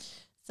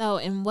 So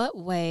in what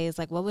ways,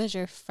 like what was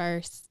your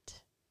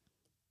first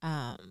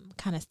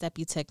kind of step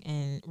you took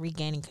in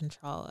regaining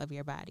control of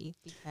your body?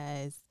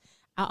 Because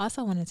I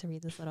also wanted to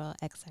read this little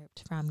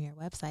excerpt from your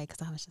website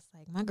because I was just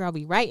like, my girl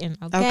be writing,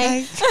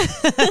 okay?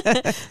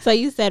 So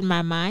you said,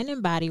 my mind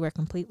and body were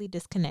completely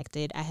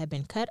disconnected. I had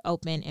been cut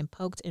open and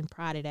poked and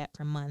prodded at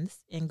for months,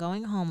 and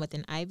going home with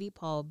an IV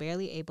pole,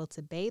 barely able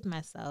to bathe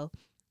myself,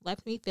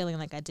 left me feeling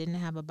like I didn't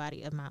have a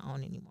body of my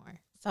own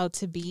anymore. So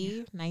to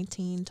be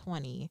 19,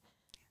 20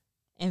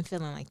 and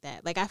feeling like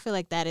that, like I feel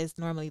like that is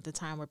normally the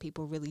time where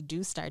people really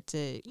do start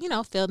to,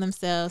 feel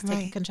themselves,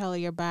 taking control of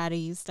your body.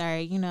 You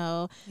start,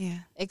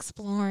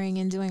 exploring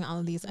and doing all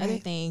of these other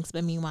things.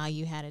 But meanwhile,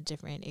 you had a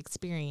different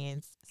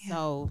experience. Yeah.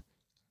 So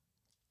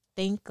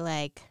think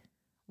like,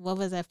 what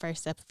was that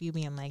first step of you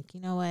being like,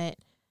 you know what?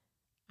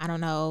 I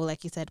don't know,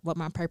 like you said, what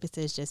my purpose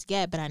is just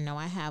yet, but I know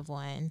I have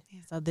one. Yeah.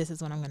 So this is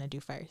what I'm going to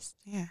do first.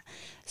 Yeah.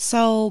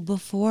 So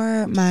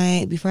before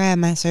I had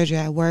my surgery,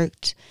 I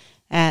worked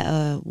at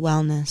a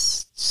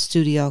wellness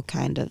studio,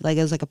 kind of like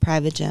it was like a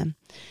private gym,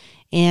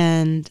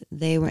 and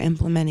they were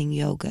implementing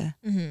yoga.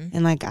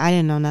 And like I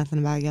didn't know nothing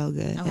about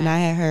yoga, and I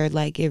had heard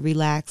like it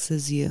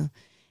relaxes you,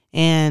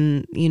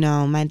 and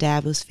my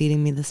dad was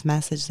feeding me this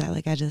message that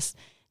like I just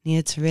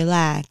needed to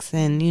relax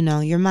and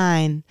your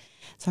mind.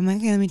 So I'm like,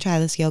 okay, let me try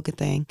this yoga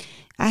thing.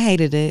 I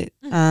hated it.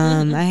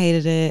 I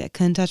hated it. I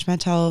couldn't touch my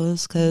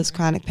toes because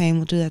chronic pain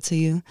will do that to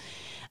you.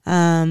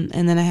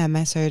 And then I had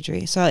my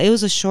surgery. So it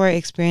was a short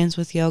experience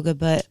with yoga,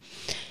 but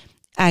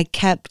I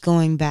kept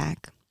going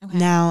back. Okay.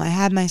 Now, I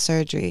had my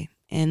surgery,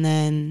 and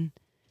then,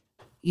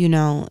 you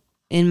know,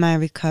 in my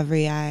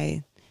recovery,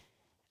 I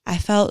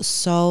felt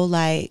so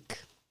like,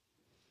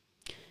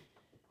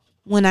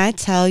 when I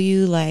tell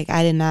you, like,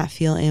 I did not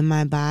feel in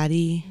my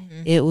body,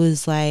 it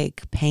was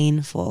like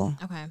painful.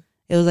 Okay.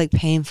 It was like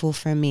painful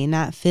for me,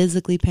 not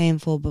physically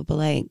painful, but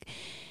like,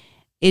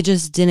 it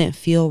just didn't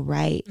feel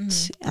right.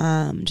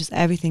 Just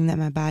everything that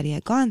my body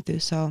had gone through.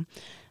 So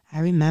I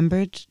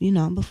remembered, you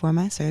know, before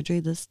my surgery,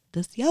 this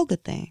yoga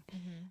thing.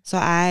 So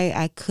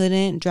I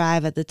couldn't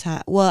drive at the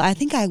time. Well, I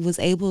think I was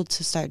able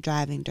to start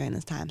driving during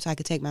this time, so I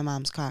could take my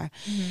mom's car.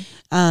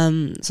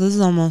 So this is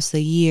almost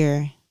a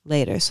year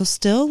later. So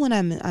still, when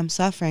I'm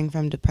suffering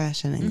from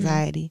depression,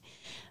 anxiety,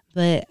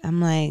 but I'm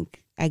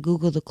like, I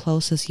Googled the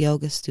closest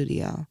yoga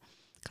studio,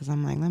 because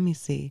I'm like, let me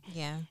see.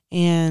 Yeah.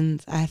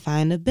 And I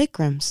find a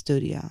Bikram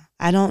studio.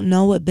 I don't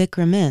know what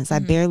Bikram is. I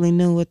barely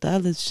knew what the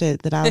other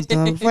shit that I was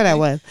doing before that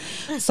was.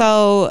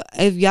 So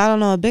if y'all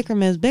don't know what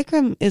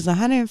Bikram is a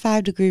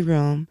 105-degree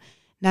room,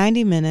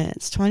 90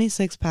 minutes,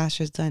 26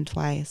 postures done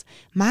twice.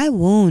 My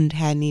wound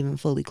hadn't even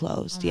fully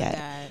closed yet.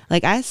 God.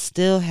 Like, I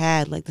still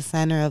had like the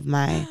center of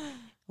my...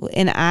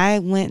 And I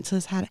went to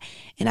this house,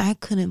 and I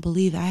couldn't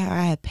believe it.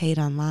 I had paid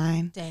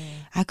online. Dang.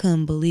 I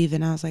couldn't believe it.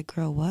 And I was like,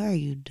 girl, what are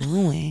you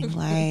doing?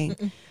 Like,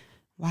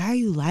 why are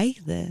you like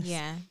this?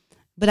 Yeah.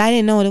 But I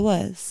didn't know what it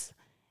was.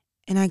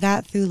 And I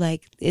got through,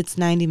 like, it's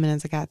 90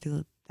 minutes. I got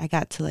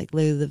to like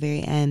literally the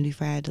very end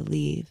before I had to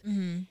leave.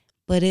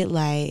 But it,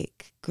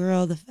 like,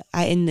 girl,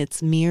 and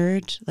it's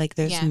mirrored. Like,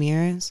 there's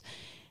mirrors.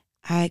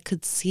 I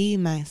could see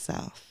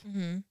myself.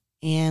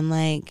 And,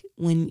 like,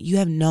 when you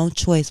have no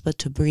choice but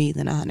to breathe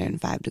in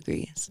 105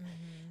 degrees.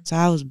 So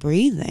I was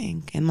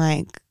breathing and,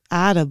 like,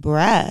 out of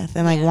breath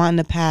and, like, wanting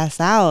to pass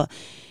out.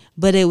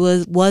 But it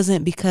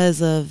wasn't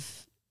because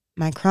of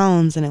my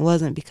Crohn's, and it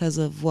wasn't because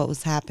of what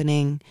was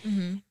happening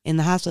in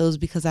the hospital. It was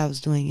because I was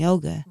doing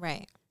yoga.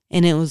 Right.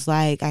 And it was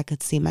like I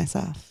could see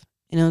myself.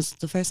 And it was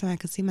the first time I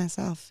could see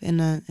myself in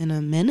a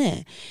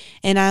minute.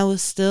 And I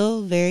was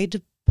still very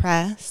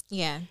depressed.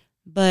 Yeah.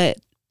 But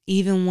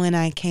even when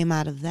I came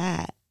out of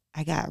that,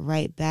 I got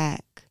right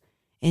back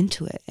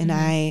into it.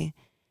 And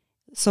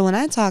so when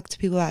I talk to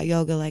people about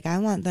yoga, like, I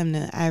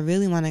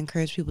really want to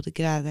encourage people to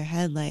get out of their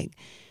head, like,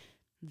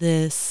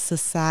 this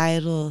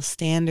societal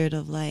standard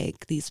of,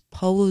 like, these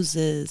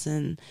poses.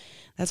 And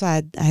that's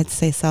why I'd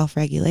say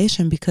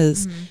self-regulation,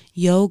 because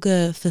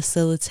yoga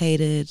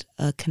facilitated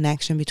a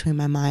connection between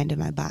my mind and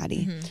my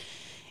body.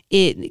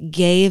 It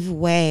gave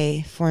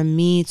way for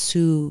me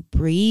to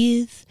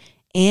breathe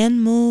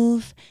and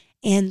move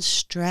and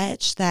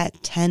stretch those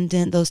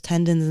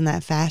tendons and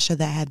that fascia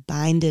that had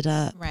binded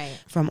up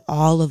from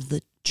all of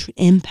the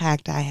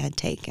impact I had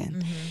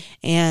taken.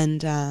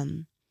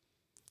 And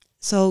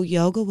so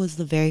yoga was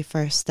the very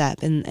first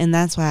step. And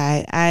that's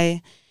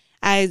why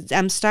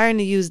I'm starting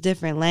to use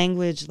different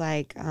language,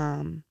 like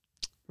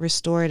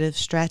restorative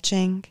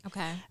stretching.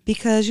 Okay.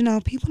 Because, you know,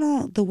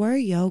 the word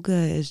yoga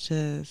is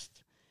just...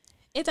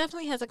 It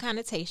definitely has a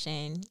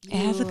connotation. It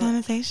has a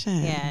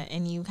connotation. Yeah,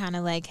 and you kind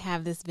of like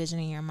have this vision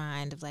in your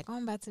mind of like, oh,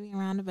 I'm about to be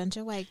around a bunch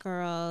of white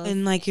girls.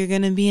 And like, you're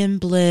going to be in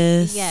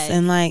bliss. Yes.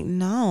 And like,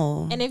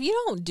 no. And if you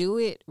don't do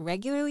it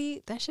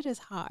regularly, that shit is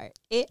hard.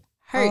 It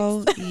hurts.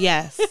 Oh,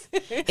 yes.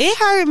 It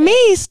hurt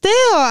me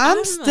still.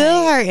 I'm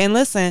still hurting.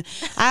 Listen,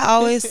 I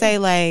always say,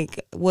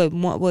 like,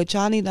 what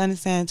y'all need to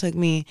understand took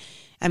me...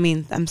 I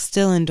mean, I'm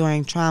still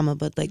enduring trauma,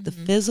 but like the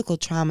physical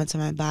trauma to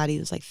my body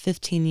was like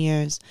 15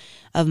 years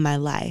of my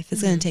life.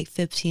 It's going to take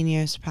 15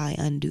 years to probably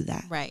undo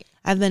that. Right.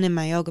 I've been in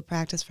my yoga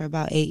practice for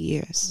about 8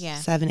 years. Yeah.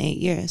 7-8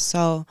 years.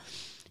 So,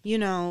 you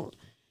know,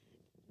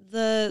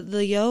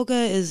 the yoga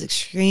is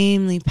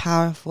extremely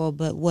powerful,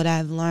 but what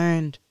I've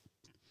learned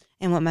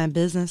and what my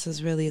business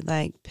is really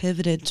like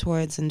pivoted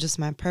towards, and just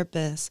my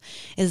purpose,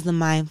 is the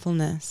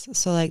mindfulness.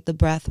 So like the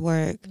breath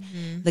work,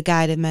 the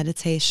guided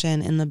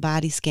meditation, and the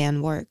body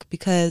scan work.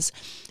 Because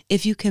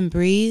if you can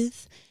breathe,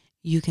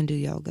 you can do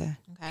yoga.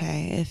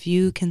 Okay. If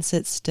you can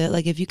sit still,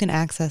 like if you can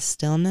access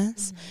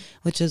stillness,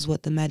 which is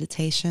what the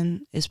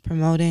meditation is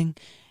promoting,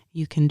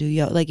 you can do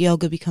yoga. Like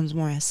yoga becomes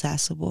more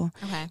accessible.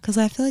 Okay. Because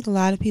I feel like a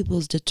lot of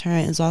people's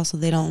deterrent is also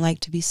they don't like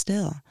to be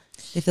still.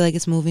 They feel like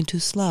it's moving too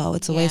slow.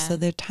 It's a waste of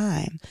their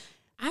time.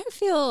 I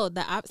feel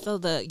so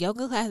the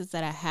yoga classes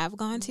that I have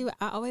gone to,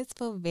 I always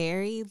feel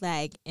very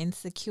like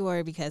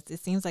insecure, because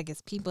it seems like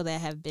it's people that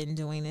have been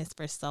doing this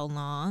for so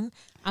long.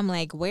 I'm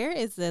like, where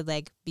is the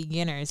like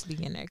beginner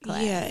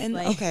class? Yeah, and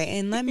like, okay,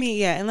 and let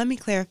me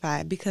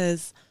clarify,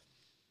 because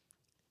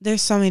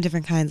there's so many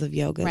different kinds of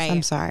yogas. Right.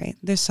 I'm sorry.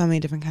 There's so many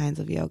different kinds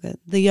of yoga.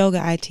 The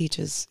yoga I teach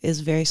is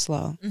very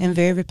slow and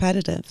very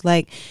repetitive.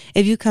 Like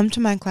if you come to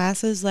my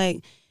classes,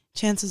 like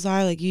chances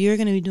are like you're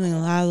going to be doing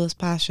a lot of those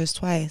postures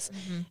twice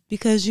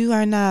because you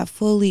are not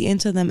fully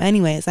into them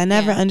anyways. I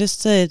never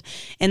understood.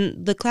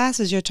 And the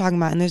classes you're talking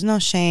about, and there's no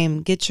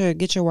shame, get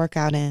your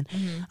workout in.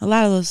 A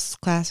lot of those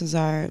classes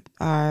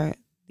are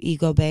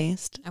ego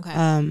based,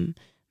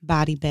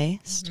 body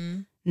based,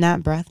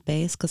 not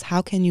breath-based, because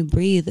how can you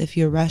breathe if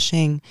you're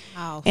rushing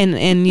Oh.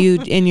 and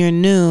you're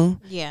new?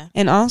 Yeah.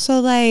 And also,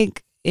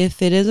 like,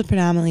 if it is a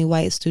predominantly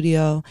white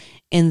studio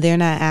and they're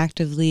not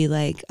actively,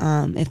 like,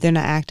 if they're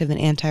not active in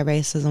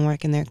anti-racism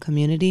work in their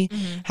community,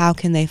 how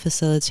can they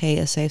facilitate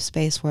a safe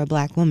space for a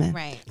Black woman?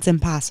 Right. It's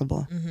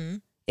impossible. Mm-hmm.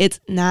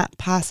 It's not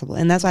possible.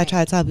 And that's why I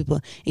try to tell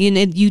people,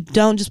 you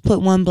don't just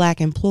put one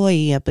Black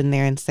employee up in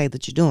there and say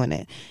that you're doing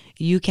it.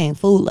 You can't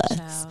fool us.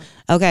 Child.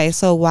 Okay,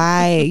 so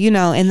why,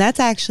 and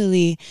that's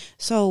actually,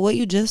 so what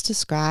you just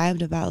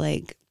described about,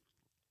 like,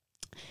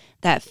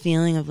 that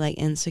feeling of, like,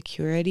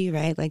 insecurity,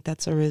 right? Like,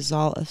 that's a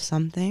result of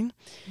something.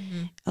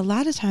 Mm-hmm. A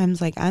lot of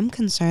times, like, I'm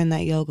concerned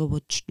that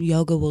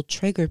yoga will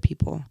trigger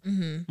people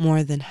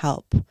more than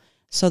help.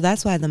 So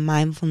that's why the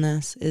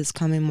mindfulness is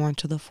coming more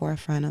to the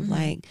forefront of,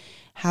 like,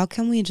 how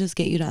can we just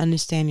get you to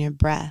understand your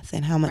breath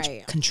and how much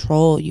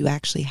control you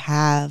actually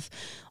have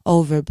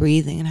over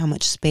breathing and how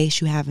much space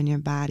you have in your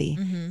body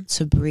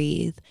to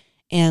breathe,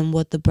 and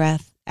what the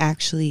breath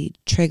actually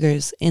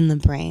triggers in the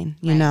brain,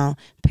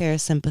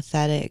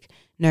 parasympathetic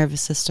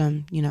nervous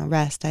system,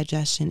 rest,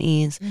 digestion,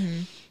 ease.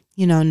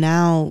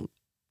 Now,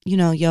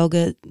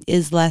 yoga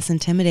is less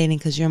intimidating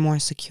because you're more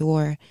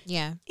secure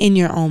in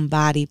your own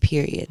body,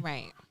 period.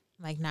 Right.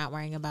 Like, not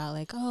worrying about,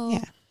 like, oh.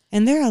 Yeah.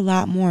 And there are a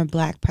lot more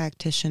Black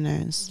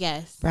practitioners.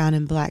 Yes. Brown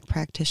and Black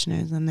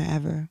practitioners than there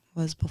ever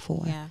was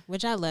before. Yeah.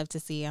 Which I love to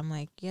see. I'm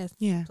like, yes,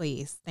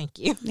 please. Thank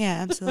you.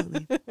 Yeah,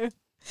 absolutely.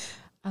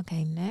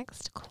 Okay,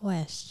 next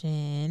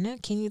question.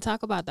 Can you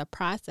talk about the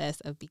process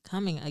of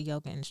becoming a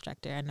yoga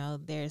instructor? I know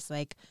there's,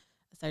 like,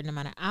 a certain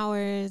amount of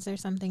hours or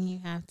something you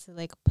have to,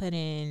 like, put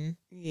in.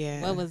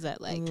 Yeah. What was that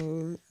like?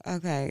 Ooh,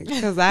 okay.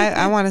 Because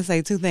I want to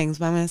say two things,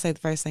 but I'm going to say the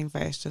first thing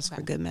first, just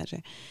for good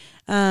measure.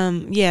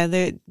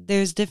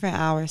 There's different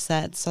hour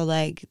sets. So,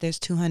 like, there's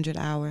 200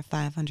 hour,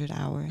 500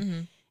 hour.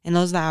 And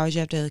those are the hours you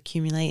have to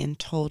accumulate in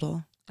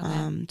total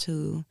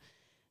to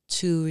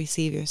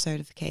receive your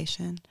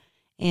certification.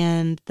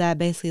 And that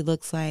basically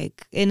looks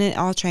like,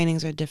 all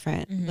trainings are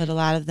different, but a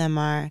lot of them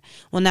are,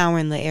 well, now we're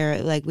in the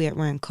era, like we're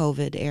in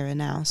COVID era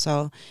now,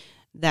 so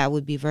that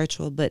would be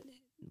virtual. But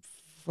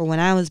for when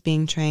I was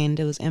being trained,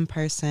 it was in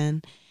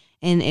person,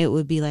 and it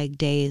would be like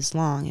days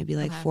long. It'd be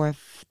like 4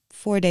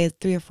 days,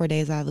 3 or 4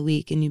 days out of the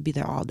week, and you'd be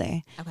there all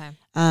day. Okay.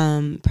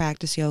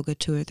 Practice yoga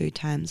 2 or 3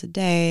 times a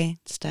day,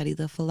 study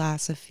the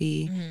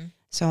philosophy,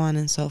 so on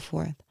and so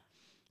forth.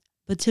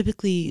 But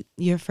typically,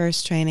 your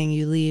first training,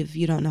 you leave,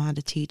 you don't know how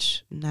to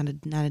teach, not a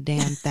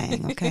damn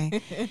thing,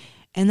 okay?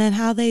 And then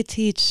how they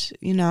teach,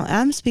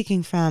 I'm just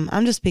speaking from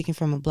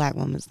a Black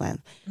woman's lens.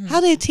 How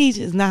they teach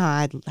is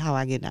not how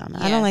I get down.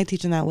 I don't like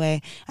teaching that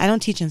way. I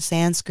don't teach in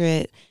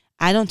Sanskrit.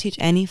 I don't teach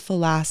any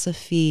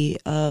philosophy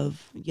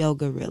of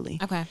yoga, really.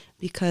 Okay.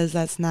 Because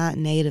that's not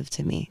native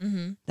to me.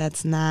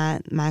 That's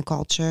not my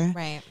culture.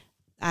 Right.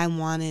 I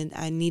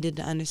needed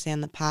to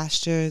understand the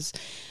postures.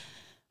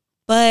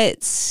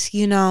 But,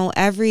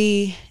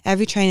 every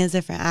training is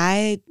different.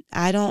 I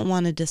don't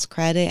want to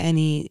discredit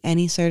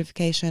any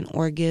certification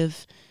or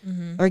give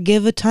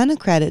a ton of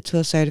credit to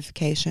a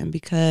certification,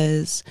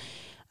 because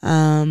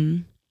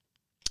that's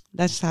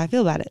just how I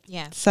feel about it.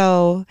 Yeah.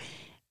 So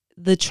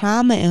the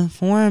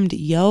trauma-informed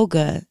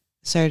yoga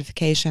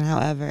certification,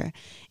 however,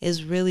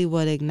 is really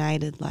what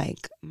ignited,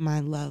 like, my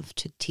love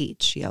to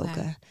teach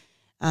yoga.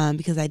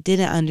 Because I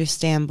didn't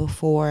understand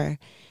before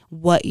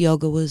what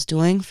yoga was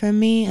doing for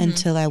me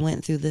until I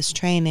went through this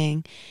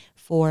training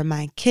for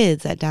my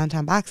kids at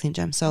Downtown Boxing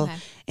Gym. So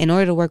in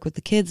order to work with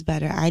the kids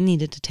better, I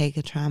needed to take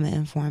a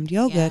trauma-informed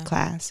yoga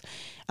class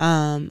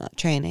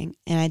training.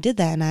 And I did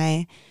that,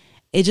 and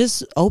it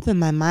just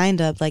opened my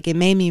mind up. Like, it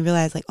made me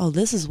realize, like, oh,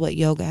 this is what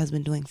yoga has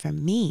been doing for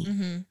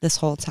me this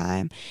whole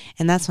time.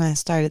 And that's when I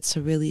started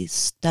to really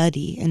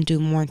study and do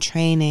more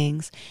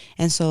trainings.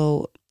 And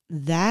so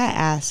that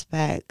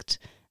aspect,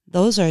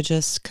 those are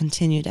just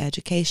continued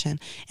education.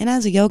 And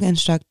as a yoga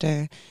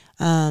instructor,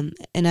 and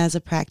as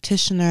a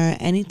practitioner,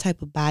 any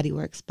type of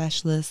bodywork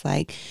specialist,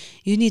 like,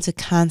 you need to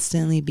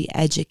constantly be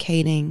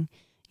educating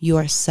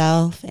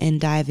yourself and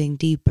diving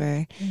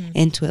deeper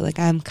into it. Like,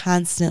 I'm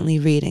constantly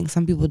reading.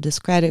 Some people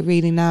discredit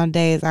reading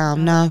nowadays. I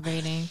don't know.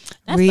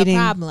 That's the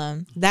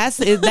problem. That's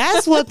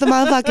what the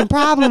motherfucking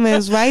problem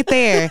is right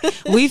there.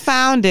 We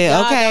found it.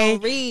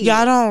 Okay.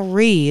 Y'all don't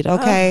read.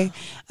 Okay.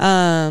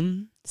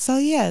 So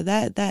yeah,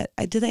 that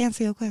did I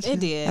answer your question? It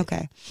did.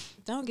 Okay.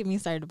 Don't get me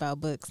started about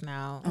books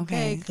now.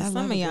 Okay. Because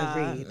some of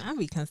y'all, I'll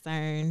be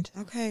concerned.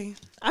 Okay.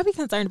 I'll be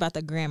concerned about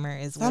the grammar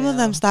as well. Some of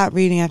them stopped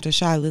reading after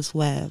Charlotte's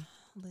Web.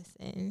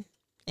 Listen.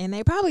 And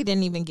they probably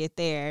didn't even get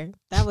there.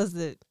 That was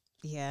they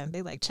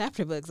like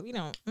chapter books. We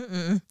don't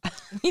do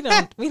Why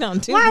that.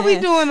 Why are we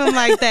doing them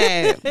like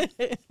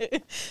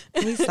that?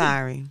 We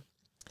sorry.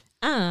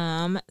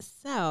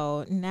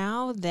 So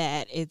now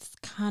that it's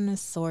kind of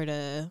sort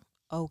of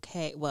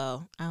okay.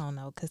 Well, I don't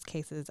know, because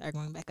cases are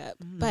going back up.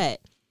 But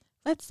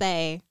let's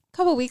say a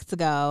couple weeks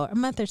ago, a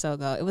month or so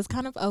ago, it was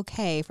kind of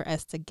okay for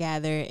us to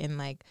gather in,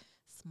 like,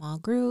 small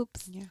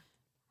groups. Yeah.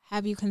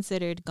 Have you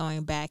considered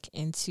going back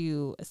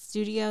into a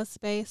studio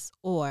space,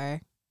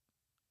 or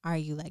Are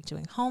you like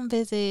doing home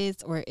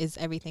visits, or is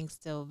everything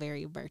still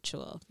very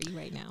virtual for you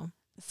right now?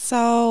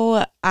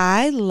 So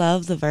I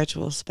love the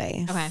virtual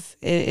space. Okay.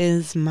 It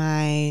is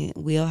my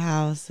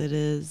wheelhouse.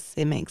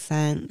 It makes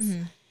sense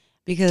Mm-hmm.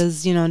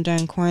 because,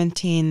 during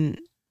quarantine,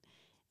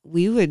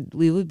 we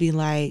would be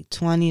like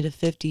 20 to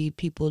 50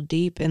 people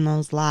deep in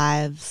those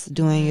lives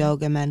doing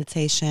yoga,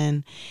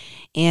 meditation.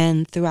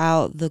 And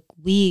throughout the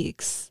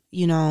weeks,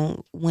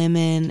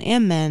 women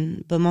and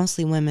men, but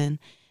mostly women,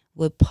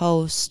 would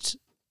post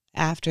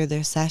after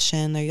their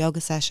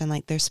yoga session,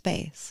 like their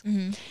space.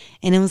 Mm-hmm.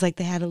 And it was like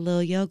they had a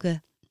little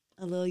yoga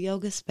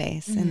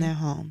space in their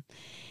home.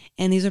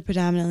 And these are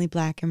predominantly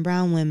Black and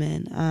brown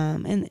women,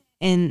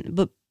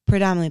 but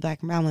predominantly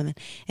Black and brown women.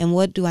 And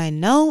what do I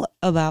know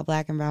about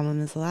Black and brown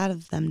women is a lot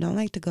of them don't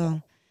like to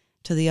go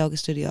to the yoga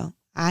studio.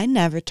 I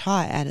never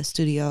taught at a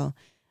studio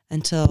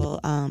until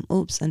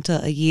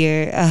a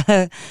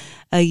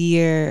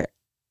year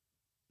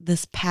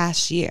this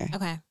past year.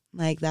 Okay.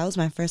 Like that was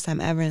my first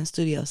time ever in a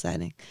studio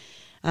setting.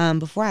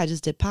 Before I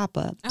just did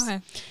pop-ups. Okay.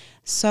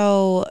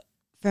 So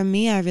for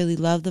me, I really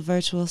love the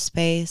virtual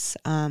space.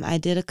 I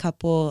did a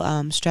couple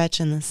stretch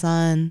in the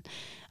sun.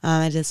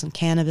 I did some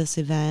cannabis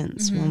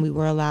events when we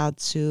were allowed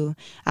to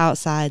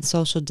outside,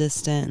 social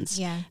distance.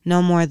 Yeah.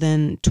 No more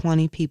than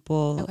 20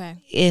 people, Okay.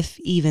 if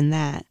even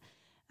that.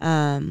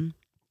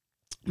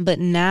 But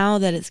now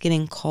that it's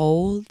getting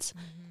cold,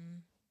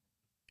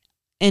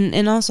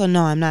 and also,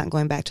 no, I'm not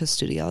going back to a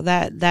studio.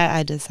 That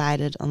I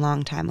decided a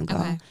long time ago.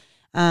 Okay.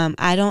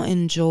 I don't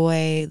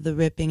enjoy the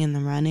ripping and the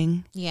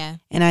running. Yeah.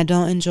 And I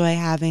don't enjoy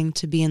having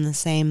to be in the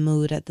same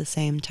mood at the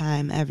same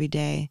time every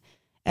day,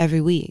 every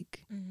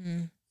week,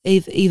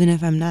 even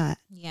if I'm not.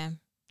 Yeah.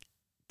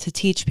 To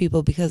teach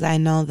people, because I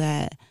know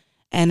that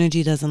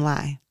energy doesn't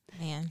lie.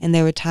 Man. And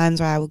there were times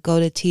where I would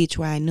go to teach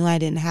where I knew I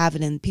didn't have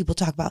it, and people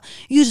talk about,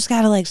 you just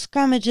got to like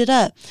scrummage it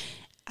up.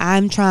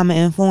 I'm trauma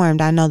informed.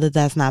 I know that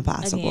that's not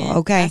possible. Again,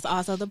 okay. That's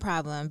also the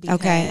problem. Because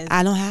okay.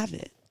 I don't have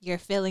it. You're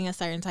feeling a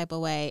certain type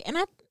of way. And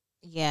I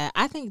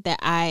think that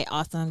I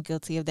also am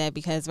guilty of that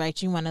because,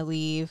 right, you want to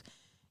leave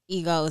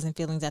egos and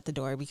feelings at the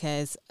door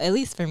because, at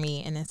least for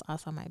me, and this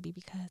also might be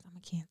because I'm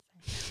a Cancer,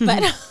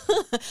 but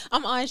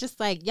I'm always just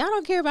like, y'all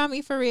don't care about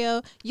me for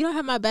real. You don't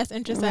have my best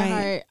interest at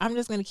heart. I'm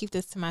just going to keep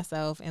this to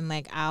myself, and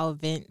like I'll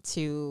vent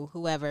to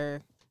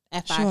whoever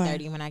at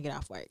 5:30 when I get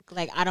off work.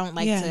 Like I don't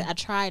like to, I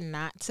try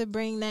not to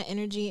bring that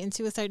energy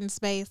into a certain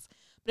space,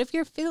 but if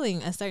you're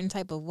feeling a certain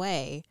type of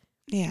way,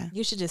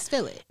 you should just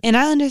feel it. And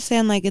I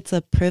understand like it's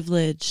a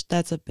privilege.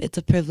 It's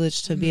a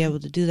privilege to be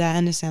able to do that. I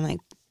understand like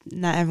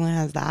not everyone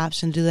has the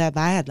option to do that, but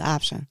I had the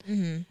option.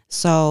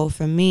 So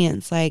for me,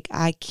 it's like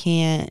I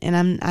can't, and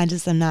I'm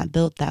not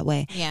built that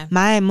way. Yeah.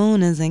 My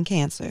moon is in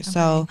Cancer,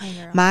 so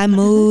my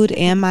mood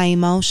and my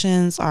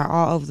emotions are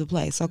all over the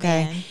place.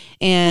 Okay, man.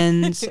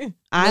 And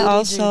I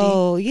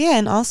also,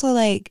 and also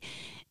like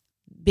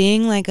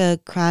being like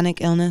a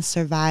chronic illness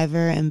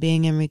survivor and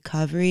being in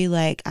recovery,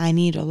 like I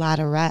need a lot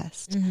of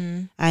rest.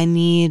 I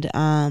need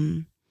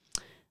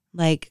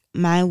like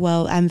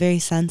I'm very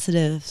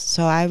sensitive.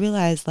 So I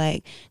realized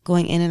like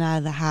going in and out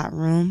of the hot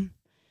room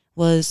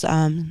was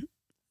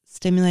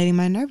stimulating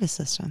my nervous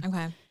system.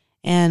 Okay.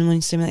 And when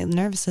you stimulate the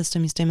nervous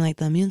system, you stimulate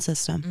the immune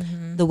system.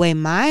 The way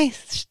my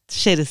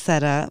shit is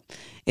set up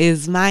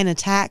is mine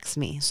attacks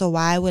me. So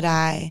why would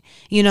I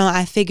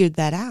figured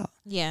that out.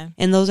 Yeah.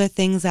 And those are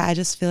things that I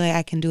just feel like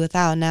I can do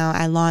without. Now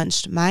I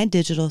launched my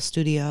digital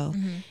studio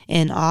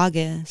in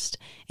August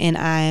and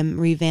I'm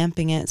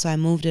revamping it. So I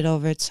moved it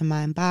over to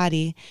Mind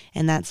Body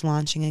and that's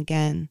launching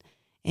again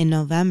in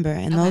November.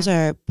 And those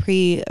are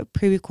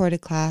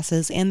pre-recorded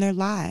classes and they're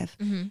live.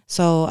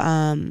 So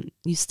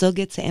you still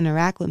get to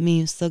interact with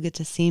me. You still get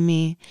to see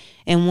me.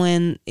 And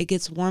when it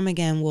gets warm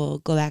again, we'll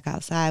go back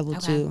outside. We'll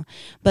do.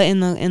 But in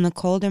the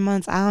colder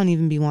months, I don't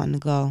even be wanting to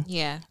go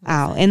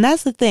out. And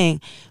that's the thing.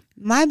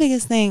 My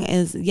biggest thing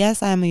is,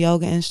 yes, I'm a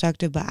yoga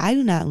instructor, but I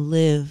do not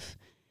live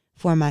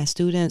for my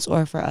students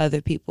or for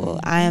other people.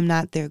 I am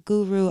not their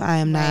guru. I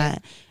am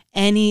not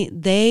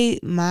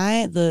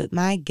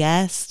my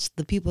guests,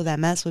 the people that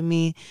mess with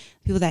me,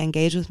 people that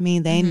engage with me,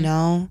 they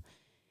know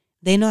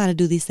how to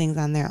do these things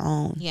on their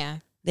own. Yeah.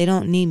 They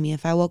don't need me.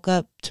 If I woke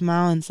up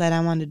tomorrow and said I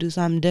wanted to do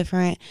something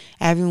different,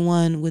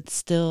 everyone would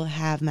still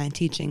have my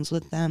teachings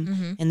with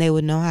them and they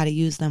would know how to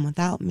use them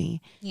without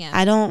me. Yeah.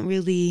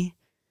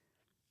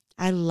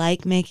 I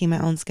like making my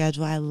own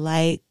schedule. I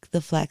like the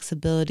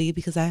flexibility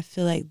because I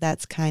feel like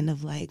that's kind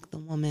of like the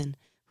woman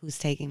who's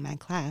taking my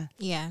class.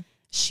 Yeah.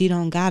 She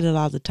don't got it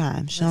all the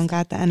time. She don't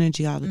got the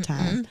energy all the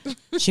time.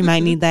 She might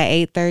need that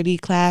 8:30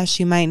 class.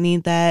 She might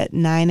need that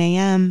 9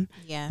 a.m.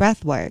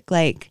 breath work.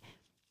 Like,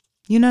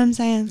 you know what I'm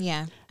saying?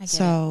 Yeah. I get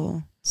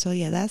it. So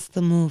yeah, that's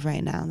the move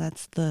right now.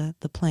 That's the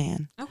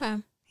plan. Okay.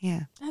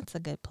 Yeah. That's a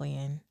good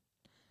plan.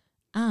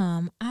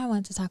 I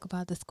want to talk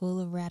about the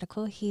School of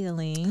Radical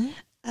Healing.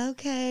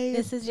 Okay.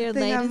 This is your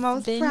thing latest I'm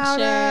most venture.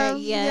 proud of.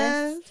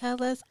 Yes.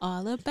 Tell us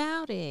all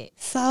about it.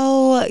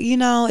 So,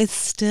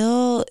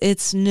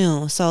 it's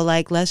new. So,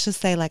 like, let's just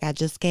say, like, I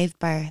just gave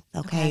birth.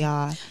 Okay,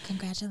 y'all.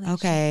 Congratulations.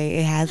 Okay.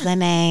 It has a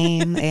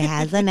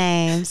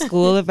name.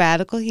 School of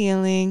Radical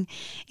Healing.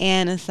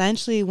 And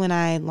essentially, when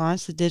I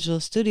launched the digital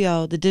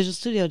studio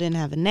didn't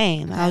have a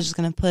name. I was just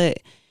going to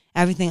put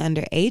everything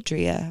under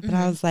Adria. But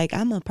I was like,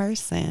 I'm a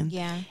person.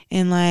 Yeah.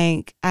 And,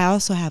 like, I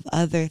also have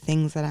other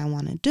things that I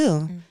want to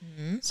do.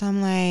 So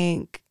I'm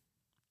like,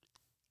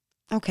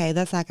 okay,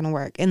 that's not going to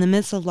work. In the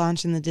midst of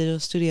launching the digital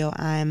studio,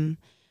 I'm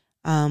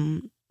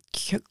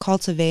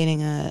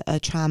cultivating a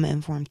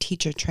trauma-informed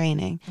teacher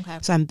training. Okay.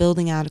 So I'm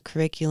building out a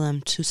curriculum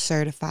to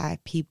certify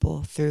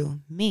people through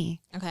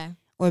me. Okay.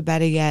 Or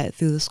better yet,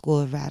 through the School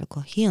of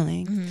Radical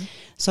Healing.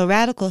 So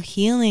Radical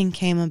Healing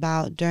came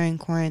about during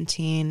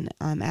quarantine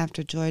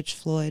after George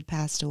Floyd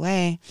passed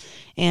away.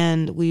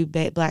 And we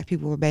Black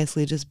people were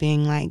basically just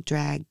being, like,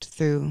 dragged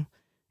through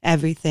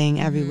everything,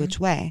 every which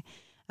way.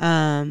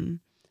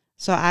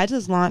 So I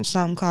just launched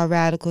something called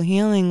Radical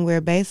Healing, where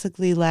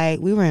basically,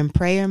 like, we were in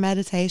prayer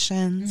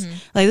meditations.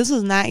 Like, this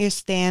was not your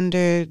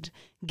standard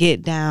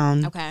get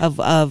down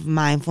of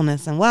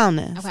mindfulness and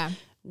wellness. Okay.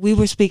 We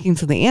were speaking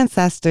to the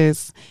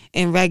ancestors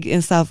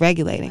and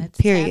self-regulating,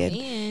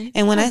 period.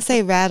 And when I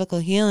say radical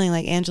healing,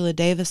 like Angela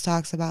Davis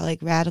talks about,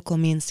 like, radical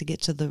means to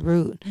get to the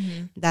root.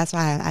 That's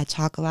why I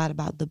talk a lot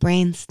about the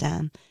brain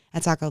stem. I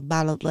talk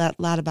about a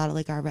lot about,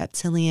 like, our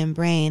reptilian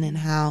brain and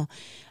how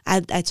I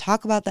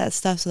talk about that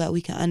stuff so that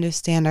we can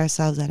understand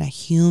ourselves at a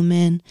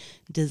human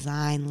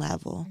design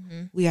level.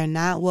 We are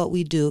not what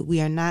we do.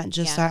 We are not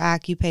just our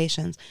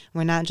occupations.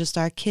 We're not just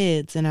our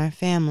kids and our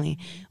family.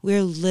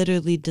 We're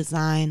literally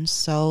designed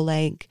so,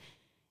 like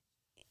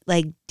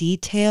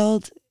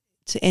detailed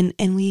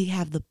and we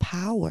have the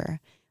power,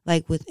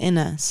 like, within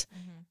us.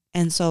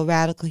 And so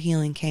Radical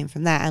Healing came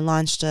from that. I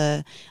launched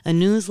a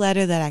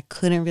newsletter that I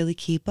couldn't really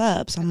keep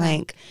up. So I'm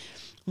like,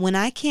 when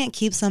I can't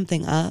keep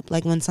something up,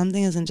 like when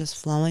something isn't just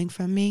flowing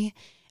from me,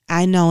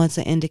 I know it's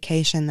an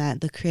indication that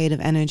the creative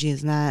energy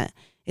is not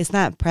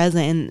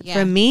present. And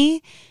for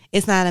me,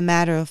 it's not a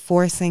matter of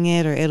forcing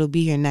it or it'll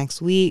be here next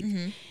week.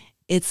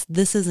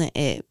 This isn't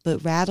it,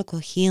 but Radical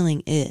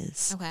Healing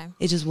is. Okay.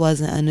 It just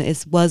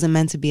wasn't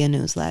meant to be a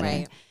newsletter.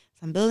 Right.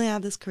 So I'm building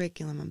out this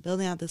curriculum.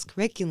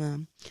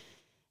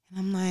 And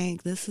I'm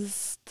like, this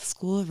is the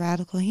School of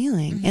Radical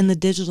Healing. And the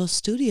digital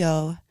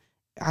studio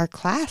are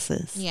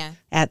classes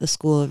at the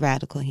School of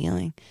Radical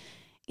Healing.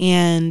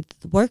 And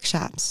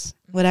workshops,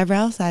 whatever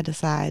else I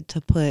decide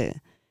to put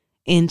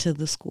into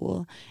the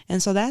school.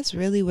 And so that's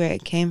really where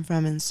it came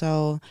from. And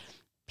so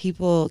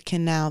people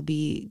can now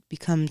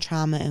become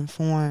trauma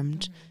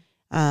informed,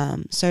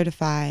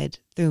 certified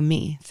through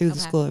me, through the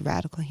School of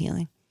Radical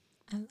Healing.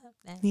 I love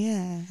that.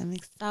 Yeah.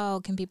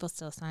 So can people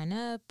still sign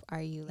up?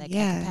 Are you, like,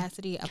 at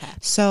capacity? Okay.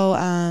 So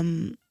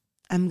I'm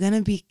going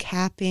to be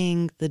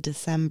capping the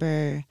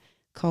December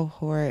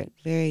cohort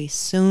very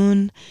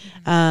soon.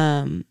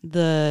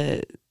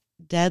 The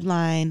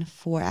deadline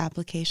for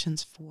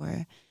applications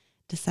for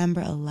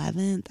December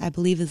 11th, I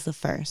believe, is the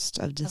 1st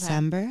of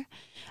December.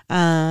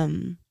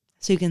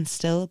 So you can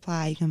still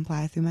apply. You can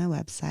apply through my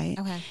website.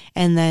 Okay.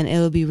 And then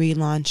it'll be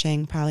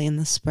relaunching probably in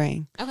the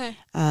spring. Okay.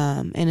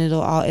 And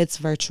it's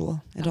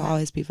virtual. It'll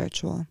always be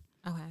virtual.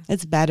 Okay.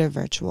 It's better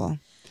virtual.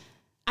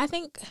 I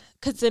think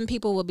because then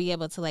people will be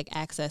able to, like,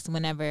 access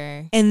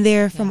whenever. And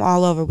they're from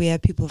all over. We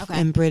have people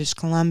in British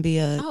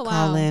Columbia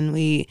calling.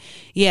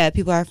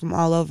 People are from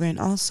all over. And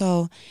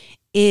also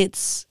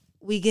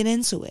we get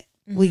into it.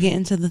 We get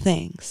into the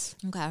things.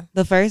 Okay.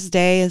 The first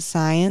day is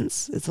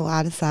science. It's a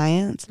lot of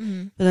science.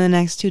 But the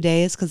next 2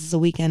 days, because it's a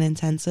weekend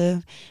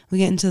intensive, we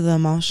get into the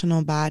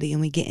emotional body and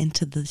we get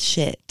into the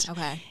shit.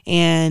 Okay.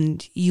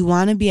 And you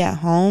want to be at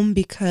home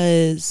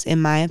because,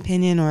 in my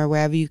opinion, or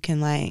wherever you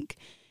can, like,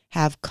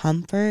 have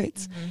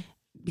comfort,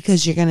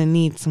 because you're going to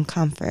need some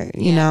comfort.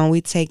 You know, we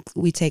take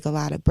a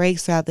lot of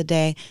breaks throughout the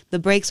day. The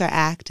breaks are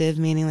active,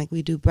 meaning, like,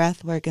 we do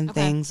breath work and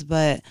things,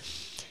 but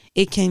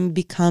it can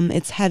become,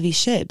 it's heavy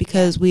shit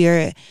because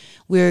we're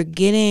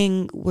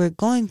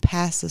going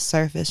past the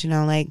surface, you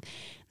know, like,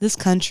 this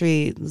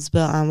country was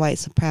built on white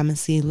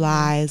supremacy,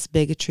 lies,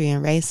 bigotry,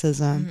 and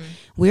racism.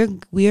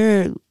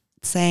 We're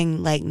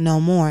saying, like, no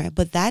more,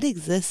 but that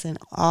exists in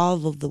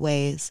all of the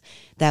ways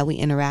that we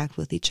interact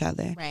with each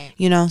other. Right.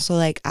 You know, so,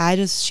 like, I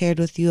just shared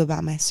with you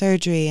about my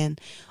surgery and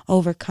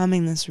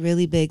overcoming this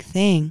really big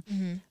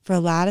thing. For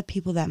a lot of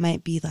people that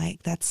might be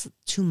like, that's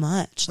too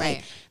much. Right.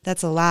 Like,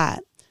 that's a lot.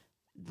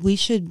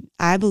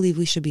 I believe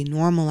we should be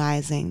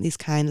normalizing these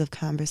kinds of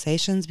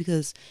conversations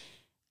because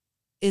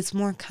it's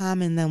more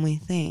common than we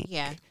think.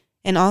 Yeah.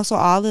 And also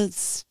all the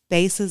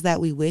spaces that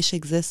we wish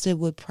existed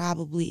would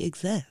probably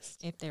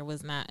exist. If there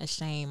was not a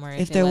shame, or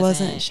if there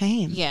wasn't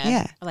shame.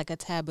 Yeah. Like a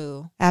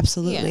taboo.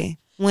 Absolutely.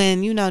 Yeah.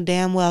 When you know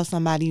damn well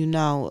somebody, you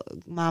know,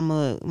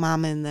 mama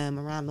and them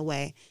around the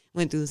way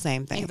went through the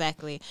same thing.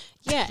 Exactly.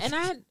 Yeah. And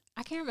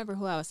I can't remember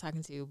who I was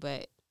talking to,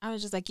 but I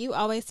was just like, you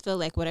always feel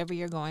like whatever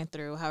you're going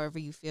through, however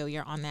you feel,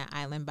 you're on that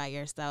island by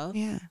yourself.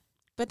 Yeah.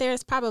 but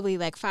there's probably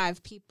like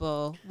 5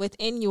 people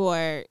within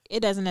your, it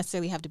doesn't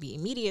necessarily have to be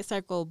immediate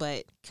circle,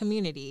 but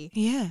community.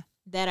 Yeah.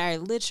 That are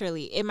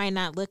literally, it might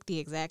not look the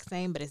exact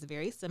same, but it's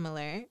very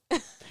similar.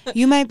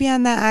 You might be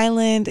on that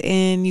island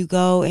and you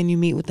go and you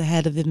meet with the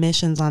head of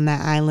admissions on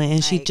that island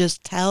and she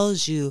just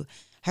tells you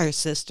her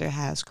sister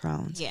has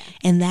Crohn's. Yeah.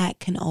 And that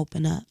can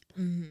open up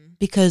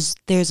because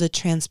there's a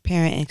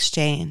transparent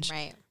exchange.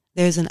 Right.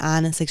 There's an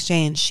honest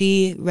exchange.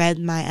 She read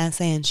my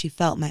essay and she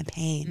felt my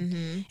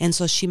pain. And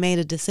so she made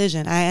a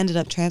decision. I ended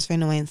up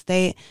transferring to Wayne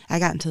State. I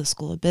got into the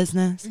School of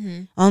Business.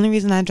 Only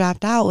reason I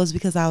dropped out was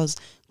because I was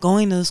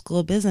going to the School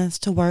of Business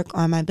to work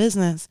on my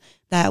business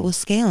that was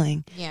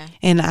scaling. Yeah.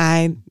 And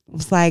I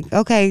was like,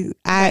 okay,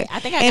 I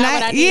think I got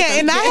what I need. Yeah,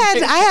 and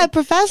I had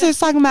professors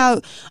talking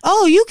about,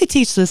 oh, you could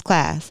teach this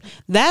class.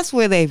 That's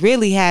where they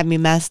really had me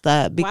messed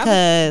up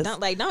because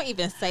don't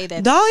even say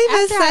that. Don't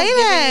even say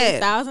that.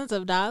 Thousands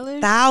of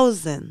dollars.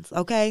 Thousands.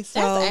 Okay,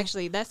 so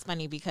that's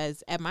funny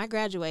because at my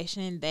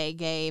graduation they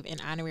gave an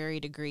honorary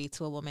degree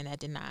to a woman that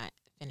did not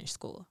finish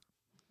school.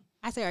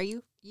 I say,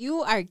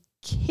 you are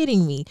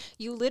kidding me?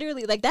 You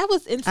literally, like, that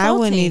was insulting. I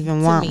wouldn't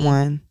even want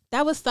one.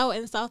 That was so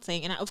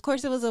insulting. And of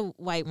course it was a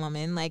white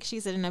woman. Like,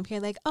 she's sitting up here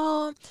like,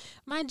 oh,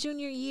 my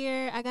junior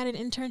year I got an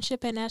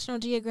internship at National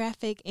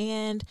Geographic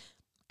and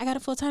I got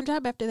a full-time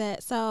job after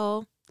that.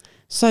 So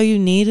you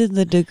needed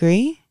the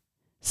degree?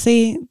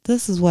 See,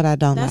 this is what I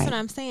don't like. That's what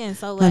I'm saying.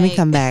 So let me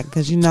come back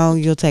because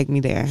you'll take me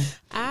there.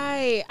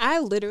 I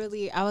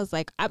literally, I was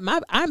like,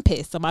 I'm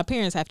pissed. So my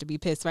parents have to be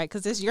pissed, right?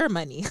 Because it's your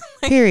money.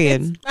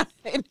 Period.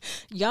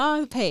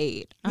 Y'all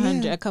paid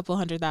a couple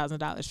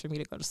 $100,000 for me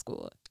to go to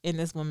school. And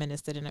this woman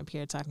is sitting up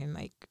here talking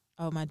like,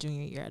 oh, my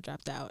junior year I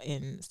dropped out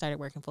and started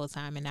working full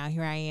time. And now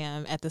here I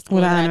am at the school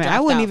that I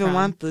wouldn't even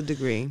want the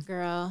degree.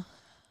 Girl.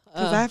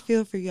 Because I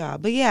feel for y'all.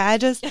 But yeah,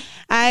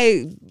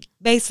 I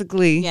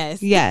basically.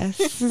 Yes. Yes.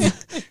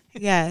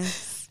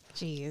 Yes.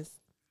 Jeez.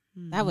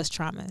 That was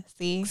trauma.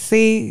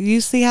 See, you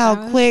see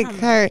how quick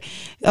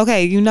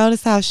okay, you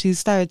notice how she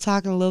started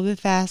talking a little bit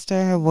faster.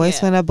 Her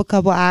voice went up a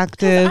couple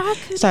octaves.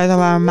 Started talking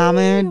about her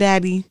mama and her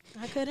daddy.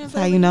 I couldn't. That's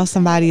how you know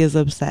somebody is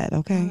upset,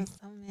 okay? I was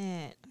so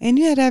mad. And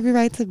you had every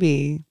right to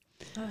be.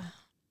 Anyway,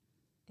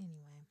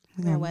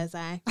 where was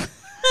I?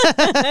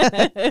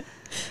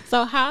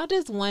 So how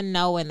does one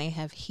know when they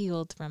have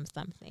healed from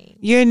something?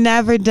 You're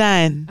never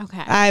done.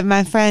 Okay.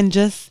 My friend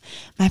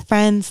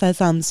said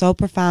something so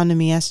profound to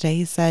me yesterday.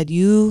 He said,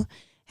 you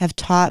have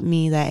taught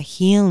me that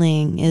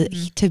healing,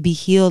 to be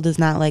healed is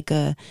not like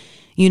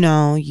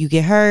you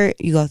get hurt,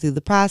 you go through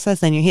the process,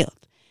 then you're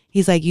healed.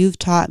 He's like, you've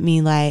taught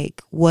me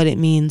like what it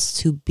means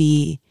to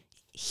be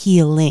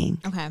healing.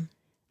 Okay.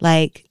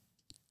 Like,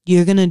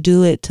 you're going to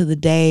do it to the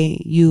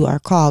day you are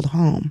called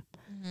home.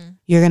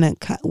 You're going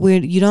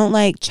to, you don't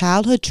like,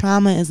 childhood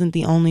trauma isn't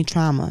the only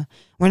trauma.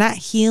 We're not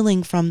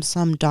healing from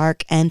some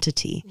dark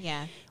entity.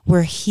 Yeah.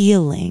 We're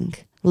healing,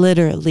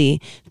 literally,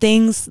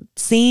 things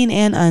seen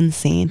and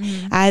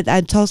unseen.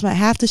 I told my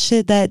half the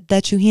shit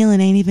that you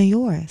healing ain't even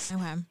yours.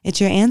 Okay.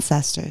 It's your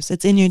ancestors.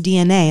 It's in your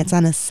DNA. It's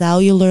on a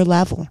cellular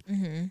level.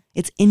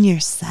 It's in your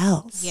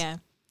cells. Yeah.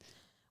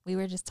 We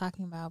were just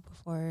talking about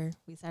before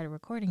we started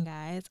recording,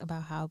 guys,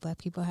 about how Black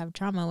people have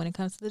trauma when it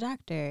comes to the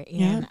doctor,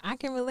 and I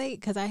can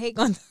relate because I hate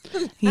going to the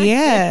doctor.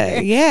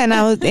 Yeah, and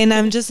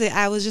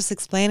I was just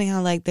explaining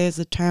how like there's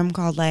a term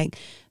called like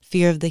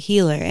fear of the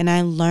healer, and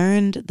I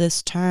learned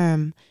this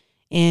term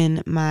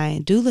in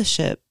my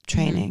doulaship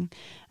training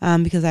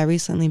because I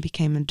recently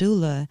became a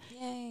doula.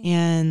 Yay.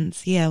 And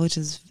which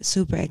is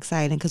super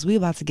exciting because we're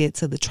about to get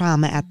to the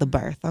trauma at the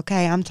birth.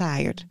 Okay, I'm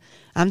tired.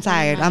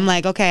 I'm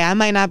like, okay, I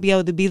might not be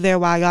able to be there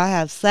while y'all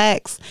have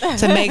sex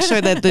to make sure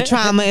that the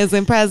trauma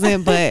isn't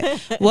present, but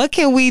what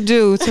can we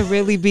do to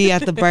really be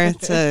at the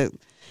birth to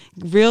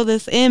reel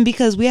this in?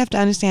 Because we have to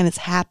understand it's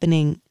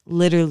happening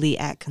literally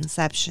at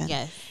conception.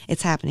 Yes.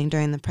 It's happening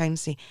during the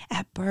pregnancy,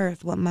 at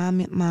birth, what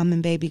mom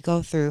and baby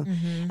go through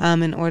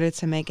in order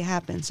to make it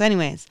happen. So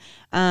anyways,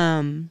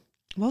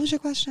 what was your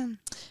question?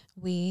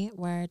 We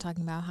were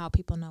talking about how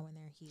people know when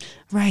they're healed.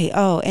 Right.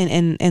 Oh,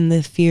 and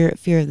the fear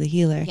of the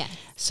healer. Yes.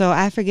 So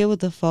I forget what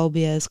the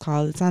phobia is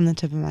called. It's on the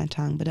tip of my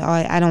tongue, but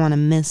I don't want to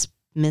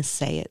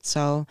missay it.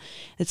 So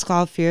it's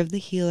called fear of the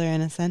healer,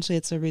 and essentially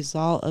it's a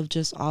result of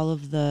just all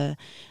of the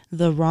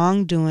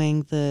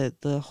wrongdoing,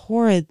 the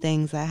horrid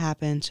things that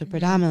happened to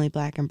predominantly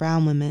Black and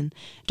brown women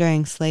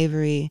during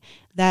slavery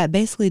that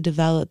basically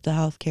developed the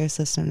healthcare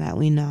system that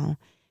we know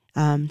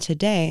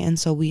today. And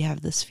so we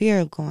have this fear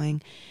of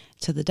going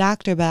to the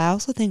doctor, but I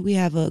also think we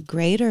have a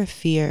greater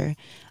fear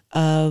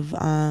of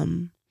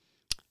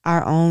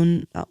our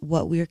own,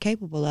 what we are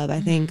capable of.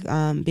 I think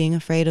being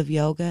afraid of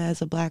yoga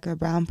as a Black or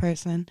brown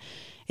person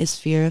is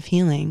fear of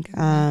healing.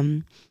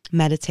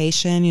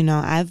 Meditation,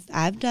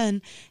 I've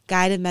done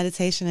guided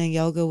meditation and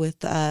yoga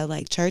with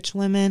like church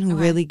women who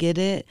really get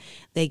it.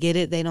 They get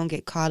it. They don't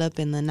get caught up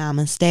in the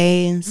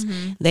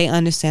namaste. They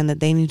understand that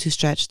they need to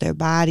stretch their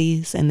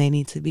bodies and they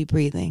need to be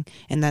breathing,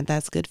 and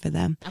that's good for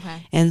them.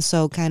 Okay. And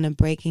so kind of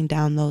breaking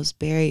down those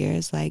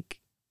barriers, like,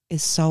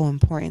 is so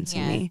important to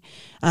me,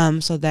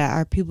 so that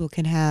our people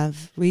can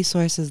have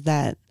resources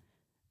that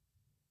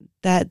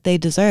they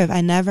deserve.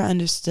 I never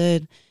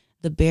understood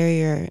the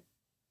barrier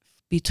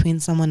between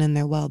someone and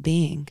their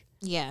well-being.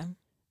 Yeah.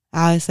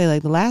 I always say,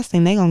 like, the last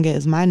thing they gonna get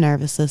is my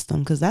nervous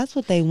system, because that's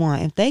what they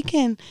want. If they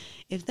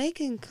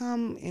can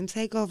come and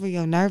take over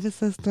your nervous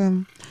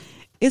system,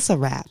 it's a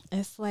wrap.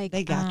 It's like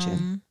they got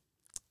you.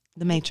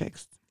 The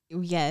Matrix.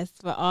 Yes,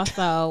 but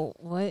also,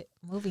 what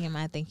movie am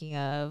I thinking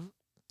of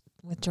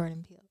with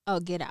Jordan Peele?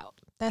 Oh, Get Out.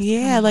 That's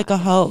like a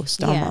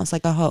host, almost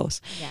like a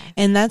host. Yeah,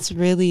 and that's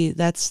really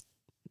at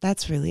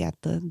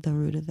the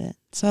root of it.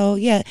 So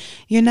yeah,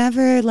 you're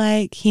never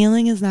like,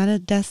 healing is not a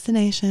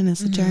destination; it's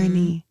a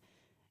journey.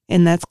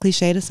 And that's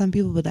cliche to some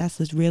people, but that's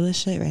the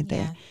realest shit right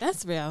there.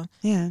 That's real.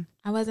 Yeah.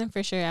 I wasn't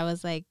for sure. I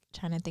was like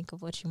trying to think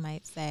of what you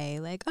might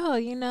say. Like, oh,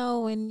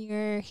 when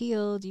you're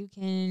healed, you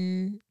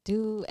can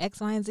do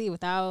X, Y, and Z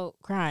without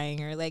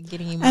crying or like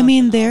getting emotional. I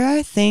mean, there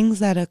are things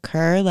that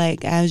occur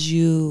like as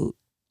you,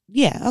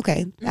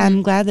 okay.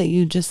 I'm glad that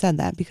you just said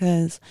that,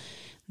 because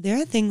there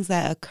are things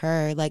that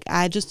occur. Like,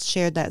 I just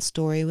shared that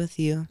story with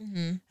you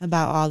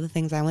about all the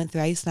things I went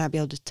through. I used to not be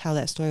able to tell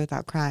that story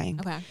without crying.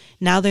 Okay.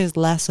 Now there's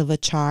less of a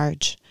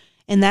charge.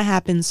 And that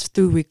happens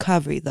through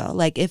recovery, though.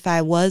 Like, if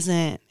I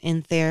wasn't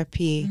in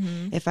therapy,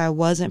 if I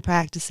wasn't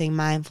practicing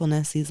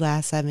mindfulness these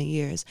last 7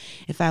 years,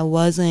 if I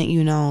wasn't,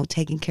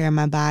 taking care of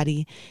my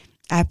body,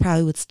 I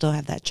probably would still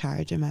have that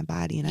charge in my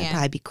body. And I'd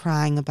probably be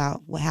crying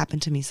about what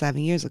happened to me 7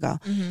 years ago.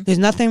 There's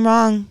nothing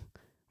wrong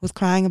with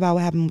crying about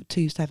what happened to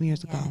you 7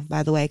 years ago,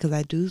 by the way, because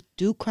I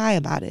do cry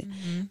about it.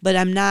 But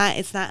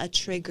it's not a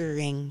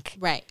triggering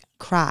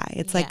cry.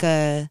 It's like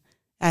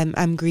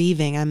I'm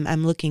grieving.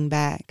 I'm looking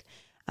back.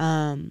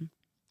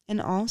 And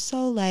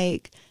also,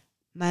 like,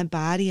 my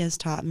body has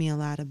taught me a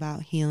lot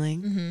about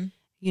healing,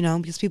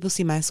 because people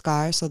see my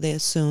scar, so they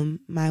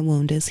assume my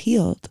wound is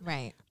healed.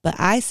 Right. But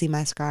I see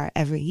my scar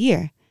every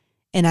year,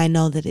 and I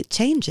know that it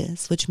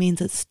changes, which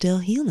means it's still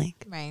healing.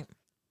 Right.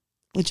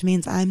 Which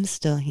means I'm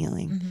still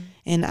healing.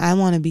 And I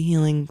want to be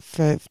healing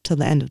till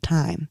the end of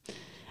time.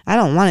 I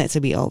don't want it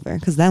to be over,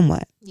 because then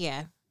what?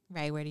 Yeah.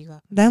 Right. Where do you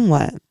go? Then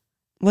what?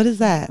 What is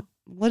that?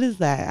 What is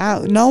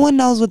that? No one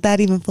knows what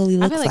that even fully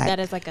looks like. I feel like that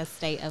is like a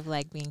state of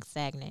like being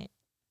stagnant.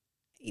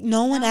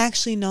 No one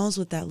actually knows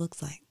what that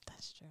looks like.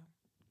 That's true.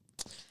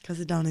 Because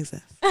it don't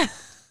exist.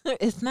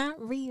 It's not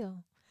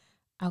real.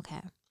 Okay.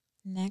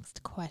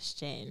 Next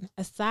question.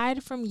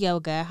 Aside from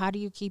yoga, how do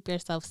you keep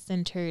yourself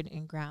centered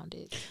and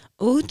grounded?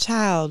 Oh,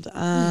 child.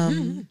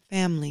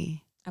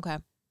 Family. Okay.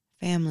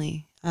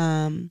 Family.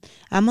 I'm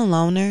a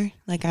loner.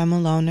 Like, I'm a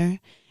loner.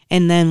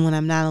 And then when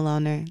I'm not a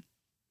loner,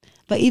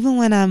 but even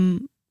when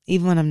I'm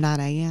not,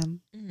 I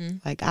am.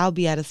 Like, I'll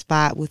be at a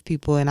spot with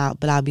people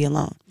but I'll be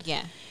alone.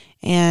 Yeah.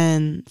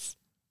 And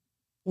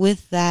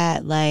with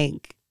that,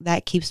 like,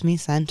 that keeps me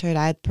centered.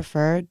 I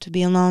prefer to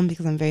be alone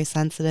because I'm very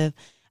sensitive.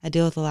 I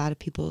deal with a lot of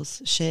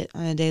people's shit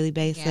on a daily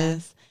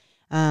basis.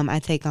 Yeah. I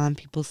take on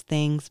people's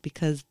things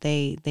because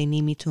they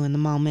need me to in the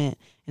moment,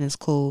 and it's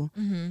cool.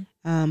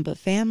 But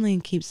family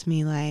keeps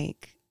me,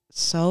 like,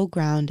 so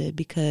grounded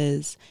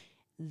because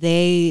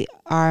they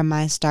are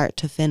my start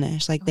to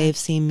finish. Like, they've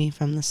seen me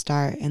from the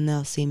start, and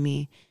they'll see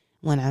me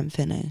when I'm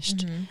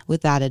finished,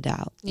 without a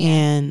doubt. Yeah.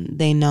 And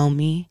they know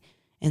me,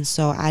 and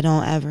so I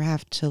don't ever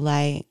have to,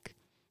 like,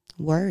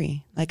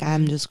 worry. Like,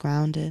 I'm just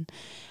grounded.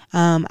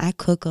 I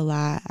cook a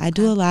lot. I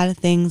do a lot of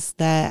things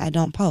that I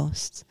don't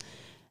post.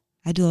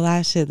 I do a lot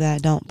of shit that I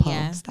don't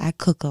post. Yeah. I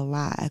cook a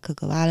lot. I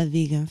cook a lot of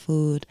vegan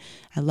food.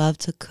 I love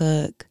to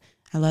cook.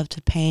 I love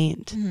to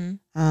paint.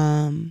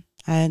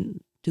 I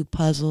do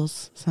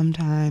puzzles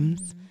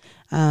sometimes.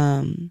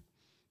 And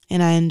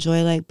I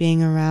enjoy, like,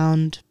 being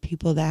around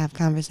people that have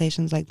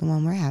conversations like the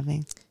one we're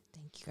having.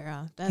 Thank you,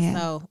 girl.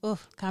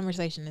 That's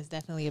conversation is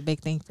definitely a big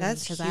thing for me.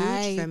 That's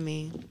huge for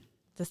me.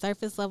 The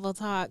surface level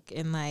talk,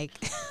 and, like,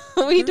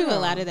 we do a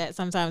lot of that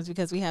sometimes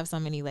because we have so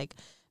many, like,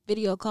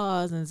 video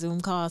calls and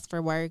Zoom calls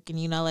for work,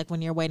 and, like,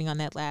 when you're waiting on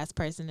that last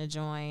person to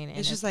join, and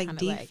it's just like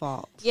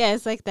default.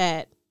 It's like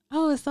that.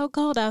 Oh, it's so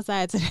cold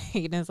outside today,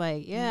 and it's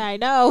like, I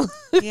know.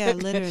 Yeah,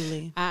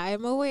 literally.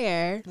 I'm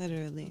aware.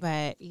 Literally.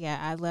 But yeah,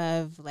 I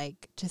love,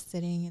 like, just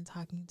sitting and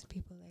talking to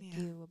people like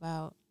you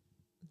about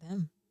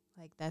them.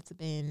 Like, that's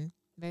been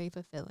very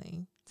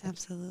fulfilling.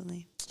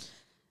 Absolutely.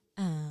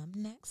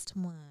 Next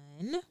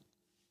one.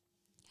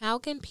 How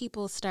can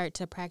people start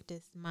to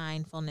practice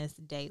mindfulness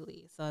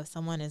daily? So if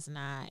someone is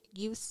not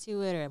used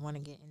to it or want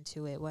to get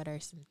into it, what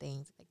are some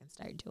things they can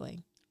start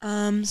doing?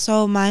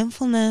 So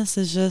mindfulness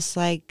is just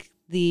like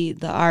the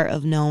art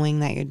of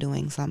knowing that you're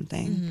doing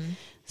something.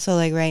 So,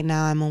 like, right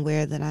now I'm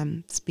aware that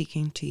I'm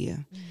speaking to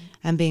you.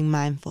 I'm being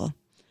mindful.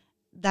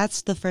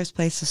 That's the first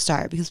place to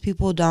start, because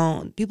people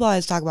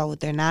always talk about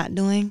what they're not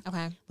doing,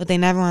 but they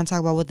never want to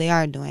talk about what they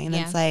are doing. And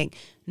it's like,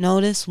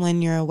 notice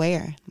when you're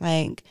aware.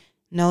 Like,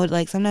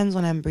 sometimes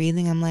when I'm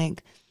breathing, I'm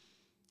like,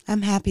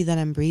 I'm happy that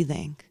I'm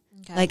breathing.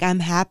 Like, I'm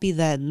happy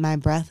that my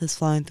breath is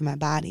flowing through my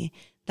body.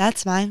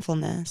 That's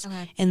mindfulness.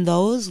 And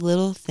those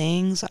little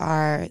things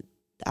are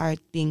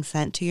being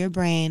sent to your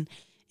brain,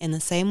 In the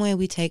same way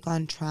we take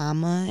on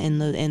trauma and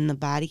the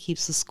body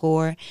keeps the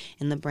score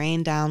and the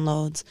brain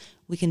downloads,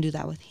 we can do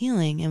that with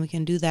healing, and we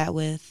can do that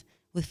with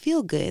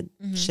feel good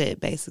shit,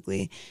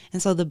 basically.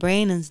 And so the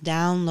brain is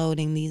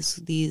downloading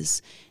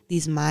these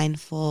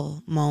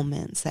mindful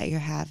moments that you're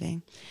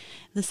having.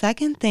 The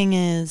second thing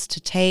is to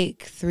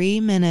take 3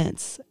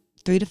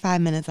 to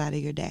 5 minutes out of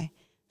your day,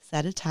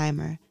 set a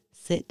timer,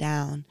 sit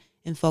down,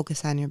 and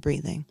focus on your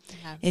breathing.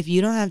 Okay. If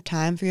you don't have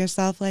time for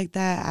yourself like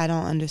that, I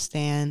don't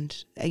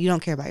understand. You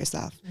don't care about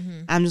yourself.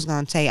 I'm just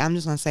gonna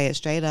say it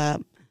straight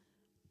up.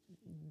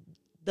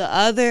 The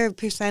other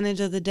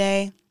percentage of the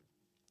day,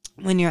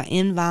 when you're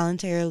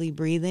involuntarily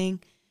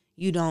breathing,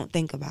 you don't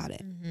think about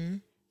it.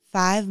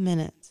 5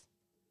 minutes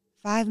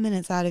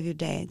out of your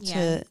day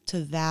to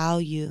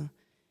value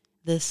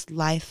this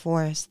life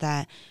force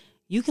that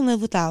you can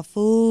live without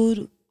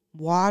food,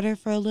 water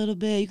for a little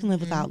bit. You can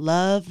live without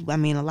love. I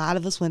mean, a lot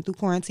of us went through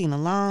quarantine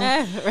alone.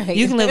 Right.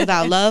 You can live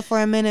without love for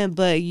a minute,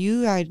 but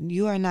you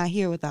are not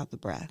here without the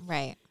breath.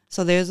 Right.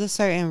 So there's a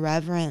certain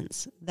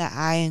reverence that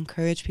I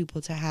encourage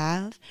people to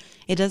have.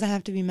 It doesn't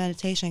have to be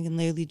meditation. It can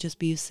literally just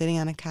be you sitting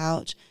on a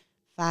couch,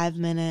 5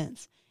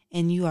 minutes,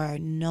 and you are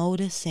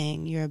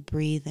noticing your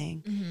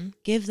breathing.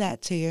 Give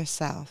that to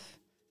yourself.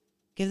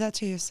 Give that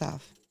to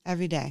yourself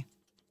every day,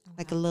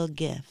 like a little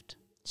gift.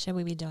 Should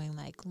we be doing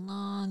like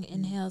long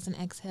inhales and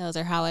exhales,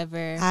 or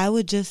however? I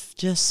would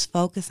just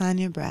focus on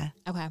your breath.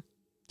 Okay.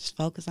 Just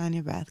focus on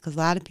your breath, because a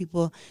lot of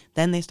people,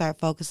 then they start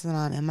focusing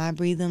on, am I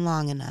breathing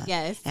long enough?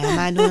 Yes. Am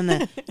I doing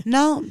that?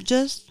 No,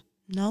 just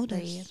notice.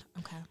 Breathe.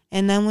 Okay.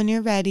 And then when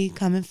you're ready,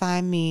 come and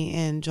find me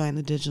and join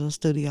the digital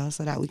studio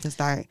so that we can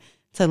start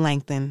to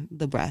lengthen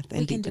the breath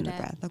and deepen the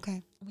breath.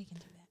 Okay. We can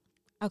do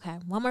that. Okay.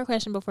 One more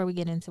question before we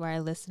get into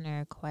our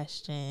listener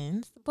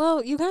questions.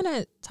 Well, you kind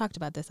of talked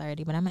about this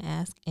already, but I'm going to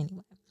ask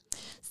anyway.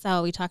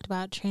 So we talked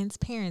about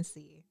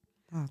transparency.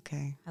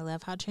 Okay. I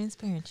love how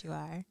transparent you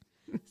are.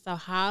 So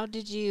how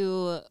did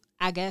you,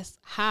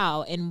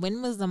 and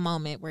when was the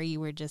moment where you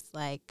were just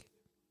like,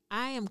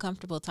 I am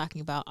comfortable talking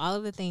about all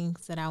of the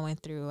things that I went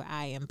through.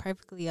 I am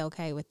perfectly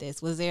okay with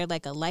this. Was there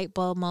like a light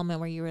bulb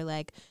moment where you were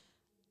like,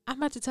 I'm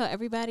about to tell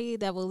everybody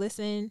that will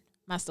listen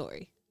my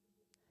story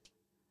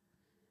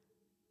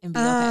and be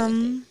okay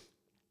with it?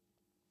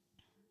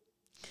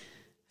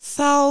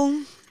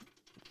 So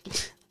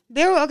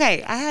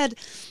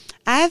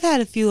I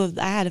had a few of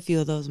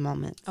those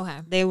moments. Okay.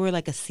 They were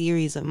like a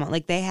series of moments.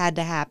 Like they had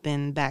to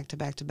happen back to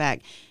back to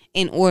back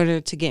in order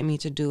to get me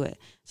to do it.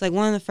 So like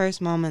one of the first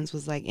moments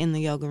was like in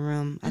the yoga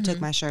room. I took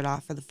my shirt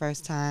off for the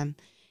first time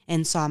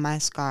and saw my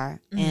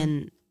scar.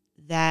 And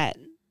that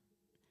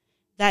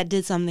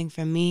did something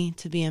for me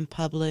to be in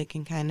public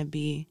and kind of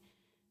be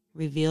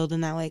revealed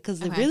in that way,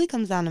 because it really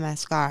comes down to my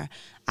scar.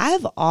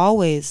 I've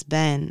always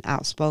been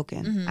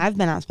outspoken. I've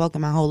been outspoken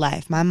my whole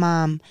life. My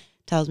mom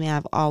tells me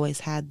I've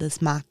always had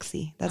this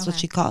moxie. That's what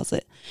she calls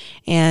it.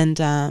 And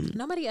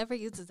nobody ever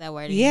uses that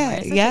word anymore.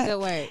 It's such a good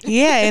word.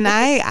 Yeah, and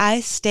I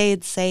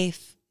stayed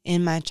safe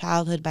in my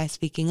childhood by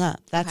speaking up.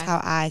 That's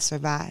how I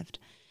survived.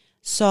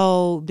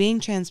 So being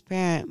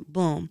transparent,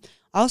 boom.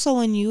 Also,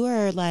 when you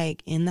are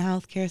like in the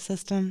healthcare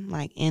system,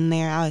 like in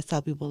there, I always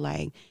tell people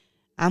like,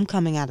 I'm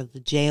coming out of the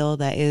jail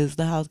that is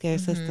the healthcare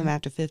system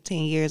after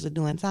 15 years of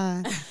doing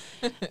time.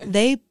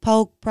 They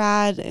poke,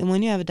 prod, and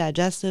when you have a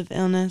digestive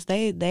illness,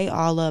 they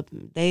all up.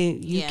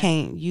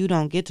 You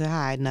don't get to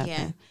hide nothing.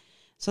 Yeah.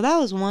 So that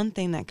was one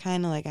thing that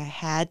kind of like I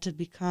had to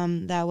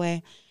become that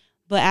way.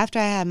 But after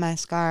I had my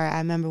scar, I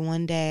remember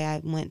one day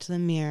I went to the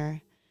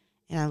mirror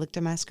and I looked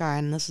at my scar,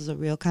 and this was a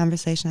real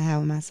conversation I had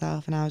with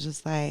myself, and I was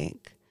just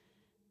like,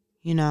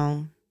 you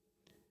know,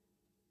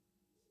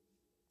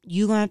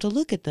 you're going to have to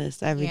look at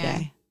this every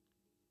day.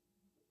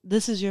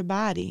 This is your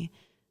body.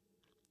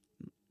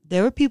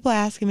 There were people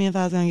asking me if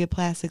I was going to get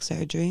plastic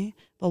surgery,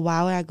 but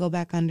why would I go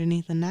back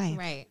underneath a knife?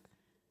 Right.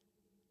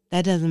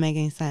 That doesn't make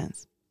any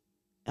sense.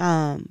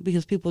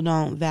 Because people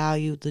don't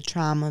value the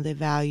trauma. They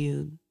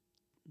value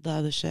the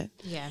other shit.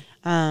 Yeah.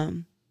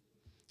 And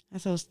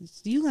so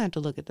you're going to have to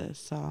look at this.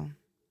 So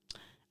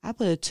I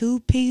put a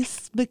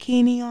 2-piece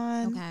bikini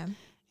on. Okay.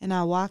 And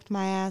I walked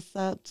my ass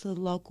up to the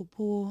local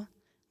pool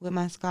with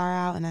my scar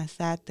out, and I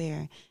sat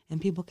there, and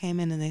people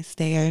came in and they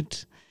stared,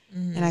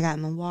 and I got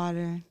in the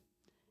water,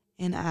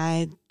 and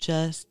I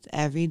just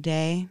every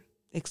day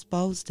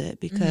exposed it,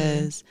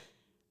 because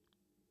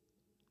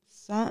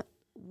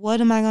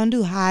what am I gonna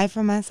do? Hide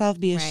from myself?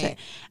 Be ashamed?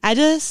 Right.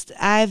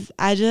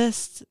 I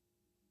just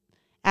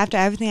after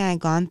everything I had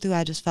gone through,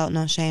 I just felt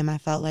no shame. I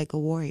felt like a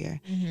warrior,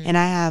 and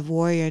I have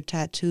warrior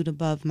tattooed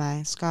above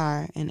my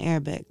scar in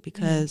Arabic,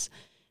 because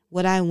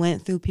what I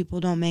went through,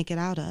 people don't make it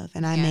out of,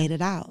 and I made it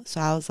out.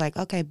 So I was like,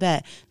 okay,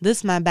 bet. This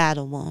is my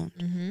battle wound.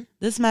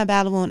 This is my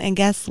battle wound, and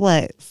guess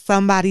what?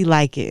 Somebody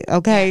like it,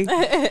 okay?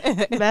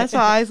 That's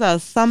why I saw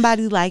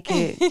somebody like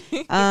it.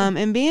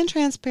 And being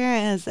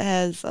transparent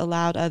has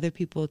allowed other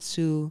people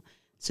to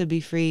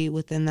be free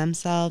within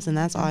themselves, and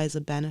that's always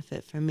a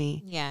benefit for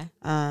me. Yeah.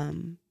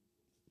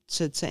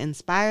 To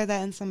inspire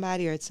that in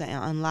somebody, or to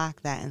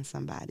unlock that in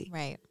somebody.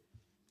 Right.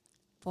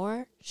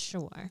 For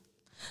sure.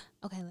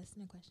 Okay,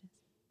 listener questions.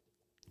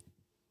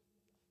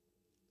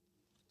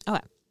 Okay.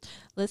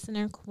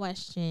 Listener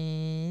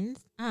questions.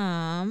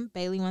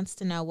 Bailey wants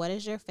to know, what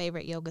is your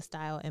favorite yoga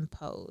style and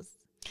pose?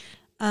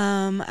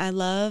 I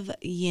love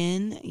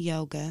yin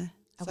yoga.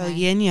 So Okay.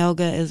 yin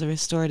yoga is a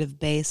restorative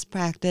based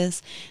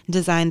practice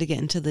designed to get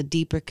into the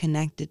deeper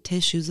connected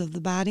tissues of the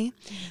body.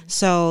 Mm-hmm.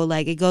 So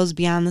like it goes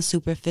beyond the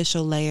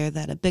superficial layer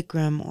that a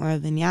Bikram or a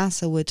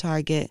vinyasa would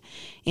target.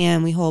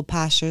 And we hold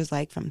postures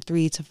like from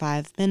 3 to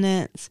 5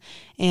 minutes.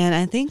 And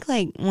I think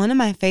like one of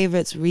my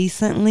favorites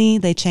recently,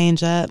 they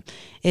change up,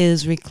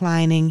 is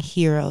reclining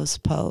heroes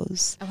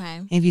pose.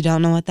 Okay. If you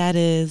don't know what that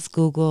is,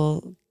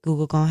 Google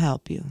gonna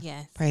help you.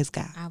 Yes. Praise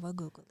God. I will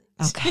Google it.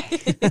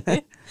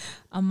 Okay.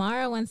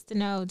 Amara wants to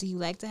know, do you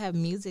like to have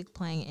music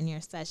playing in your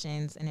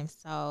sessions? And if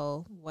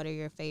so, what are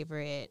your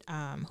favorite,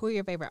 who are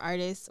your favorite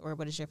artists, or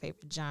what is your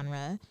favorite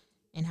genre?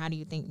 And how do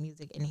you think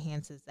music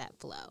enhances that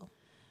flow?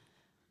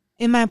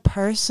 In my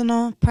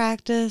personal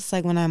practice,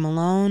 like when I'm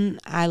alone,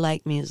 I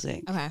like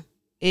music. Okay.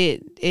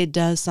 It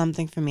does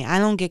something for me. I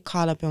don't get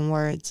caught up in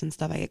words and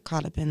stuff. I get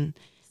caught up in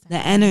the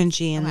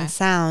energy and the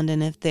sound,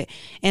 and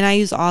and I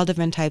use all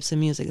different types of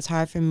music. It's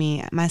hard for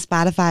me. My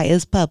Spotify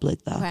is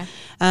public though. Okay.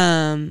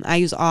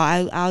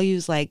 I'll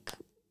use like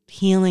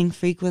healing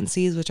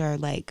frequencies, which are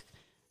like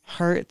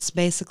hertz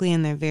basically,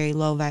 and they're very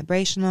low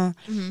vibrational.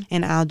 Mm-hmm.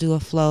 And I'll do a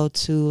flow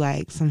to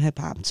like some hip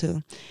hop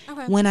too.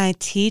 Okay. When I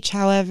teach,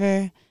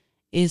 however,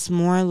 it's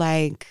more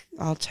like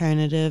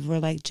alternative or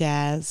like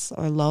jazz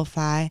or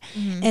lo-fi.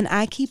 Mm-hmm. And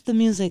I keep the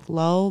music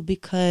low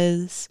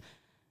because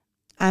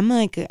I'm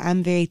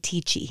very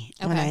teachy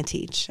when I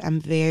teach.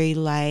 I'm very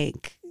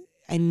like,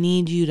 I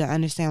need you to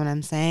understand what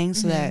I'm saying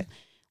so that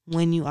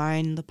when you are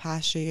in the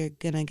posture, you're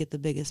going to get the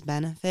biggest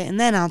benefit. And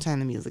then I'll turn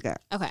the music up.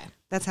 Okay.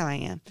 That's how I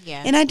am.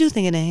 Yeah. And I do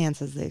think it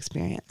enhances the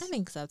experience. I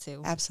think so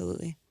too.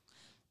 Absolutely.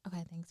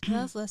 Okay, thanks for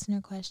those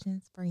listener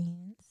questions,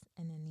 friends.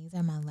 And then these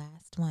are my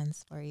last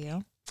ones for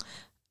you.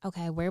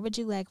 Okay, where would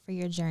you like for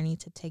your journey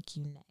to take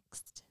you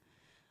next?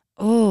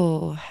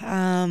 Oh,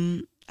 I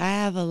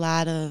have a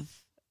lot of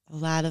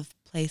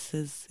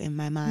places in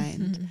my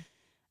mind.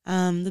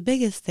 The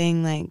biggest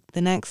thing, like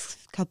the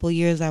next couple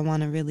years, I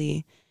want to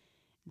really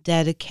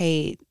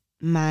dedicate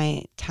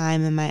my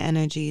time and my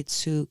energy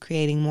to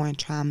creating more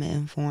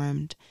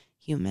trauma-informed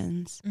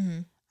humans,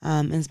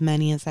 as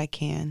many as I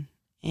can,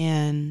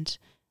 and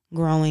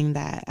growing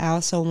that. I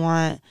also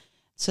want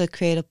to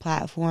create a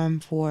platform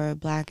for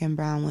Black and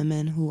brown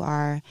women who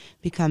are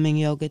becoming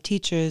yoga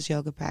teachers,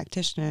 yoga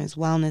practitioners,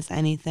 wellness,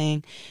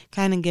 anything,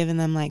 kind of giving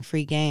them like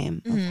free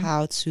game of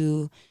how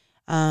to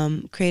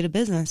create a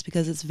business,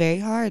 because it's very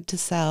hard to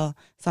sell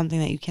something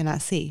that you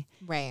cannot see.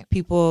 Right.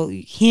 People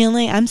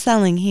healing. I'm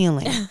selling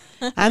healing.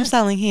 I'm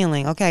selling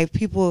healing. Okay.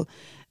 People,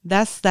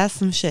 that's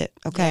some shit.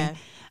 Okay.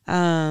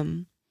 Yeah.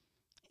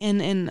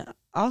 And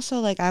also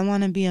like I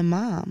want to be a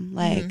mom.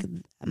 Like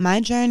my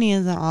journey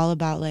isn't all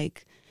about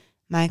like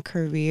my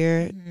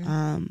career.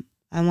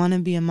 I want to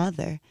be a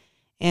mother,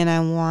 and I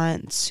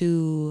want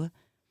to,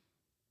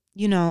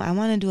 I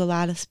want to do a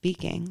lot of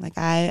speaking. Like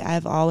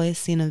I've always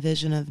seen a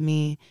vision of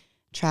me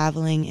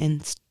traveling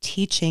and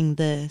teaching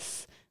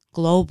this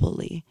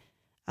globally,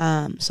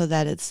 so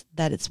that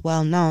it's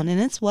well known,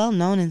 and it's well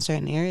known in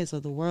certain areas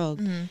of the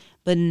world,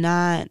 but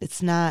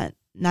it's not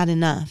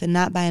enough, and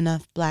not by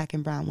enough Black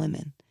and brown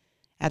women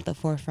at the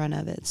forefront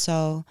of it.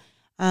 So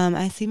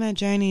I see my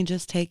journey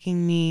just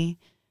taking me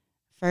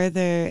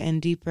further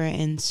and deeper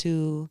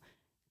into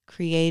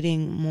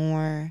creating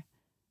more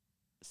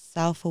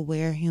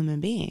self-aware human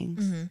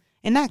beings,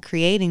 and not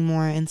creating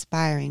more,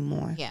 inspiring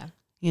more. Yeah.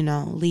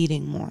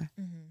 Leading more.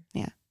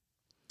 Yeah.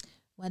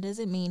 What does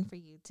it mean for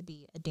you to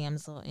be a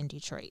damsel in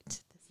Detroit?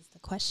 This is the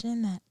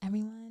question that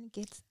everyone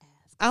gets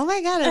asked. Oh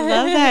my God, I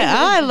love that.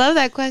 Oh, I love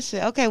that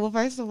question. Okay, well,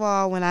 first of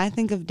all, when I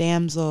think of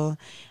damsel,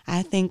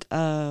 I think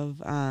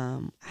of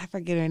I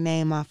forget her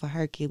name off of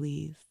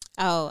Hercules.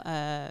 Oh,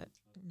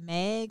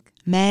 Meg.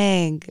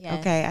 Yes.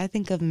 Okay, I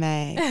think of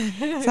Meg.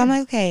 So I'm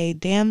like, okay,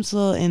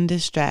 damsel in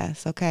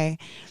distress. Okay.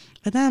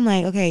 But then I'm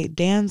like, okay,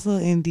 damsel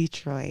in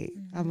Detroit.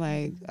 I'm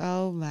like,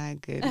 oh my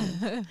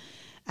goodness.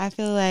 I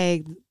feel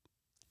like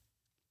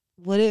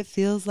what it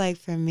feels like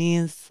for me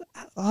is,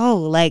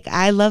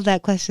 I love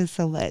that question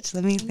so much.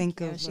 Let me think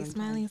of. She's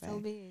smiling so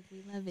big.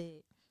 We love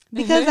it.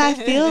 Because I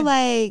feel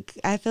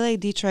like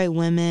Detroit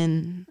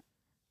women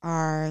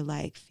are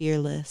like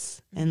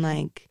fearless, and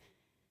like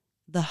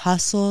the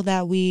hustle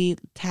that we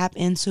tap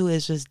into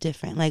is just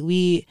different. Like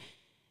we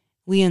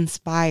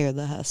inspire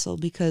the hustle,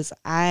 because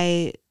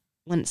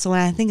when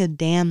I think of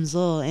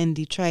damsel in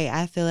Detroit,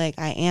 I feel like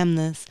I am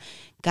this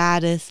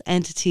goddess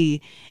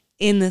entity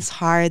in this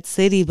hard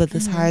city, but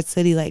this hard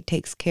city like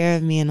takes care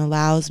of me and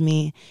allows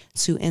me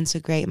to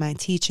integrate my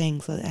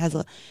teaching. So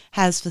it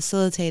has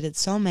facilitated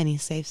so many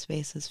safe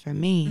spaces for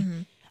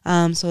me.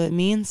 So it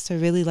means to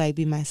really like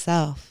be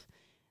myself.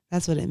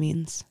 That's what it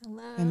means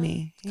for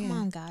me. Yeah. Come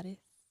on, goddess.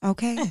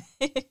 Okay.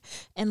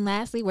 And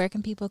lastly, where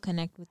can people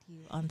connect with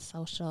you on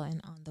social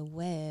and on the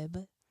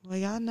web? Well,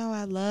 y'all know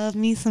I love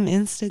me some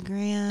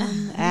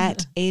Instagram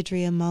at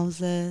Adria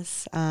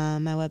Moses.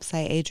 My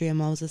website,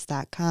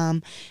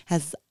 adriamoses.com,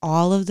 has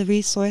all of the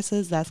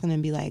resources. That's going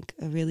to be like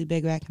a really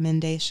big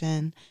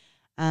recommendation.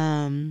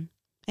 And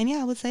yeah,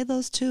 I would say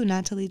those two,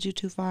 not to lead you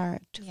too far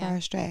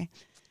astray.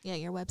 Yeah,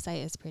 your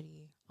website is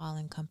pretty all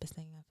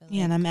encompassing. I feel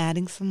Yeah, and I'm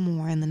adding some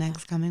more in the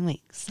next coming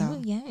weeks.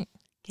 So yeah,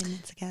 getting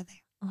it together.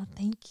 Oh,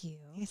 thank you.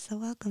 You're so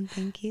welcome.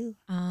 Thank you.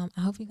 I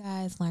hope you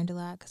guys learned a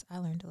lot, because I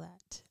learned a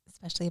lot,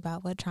 especially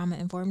about what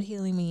trauma-informed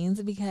healing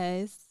means,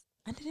 because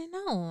I didn't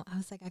know. I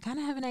was like, I kind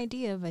of have an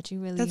idea, but you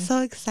really That's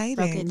so exciting.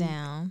 broke it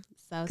down.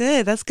 So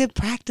good. That's good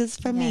practice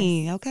for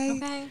me. Okay.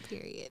 Okay,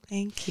 period.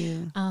 Thank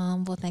you.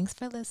 Well, thanks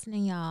for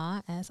listening,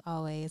 y'all. As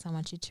always, I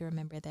want you to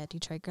remember that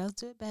Detroit girls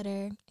do it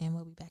better, and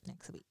we'll be back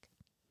next week.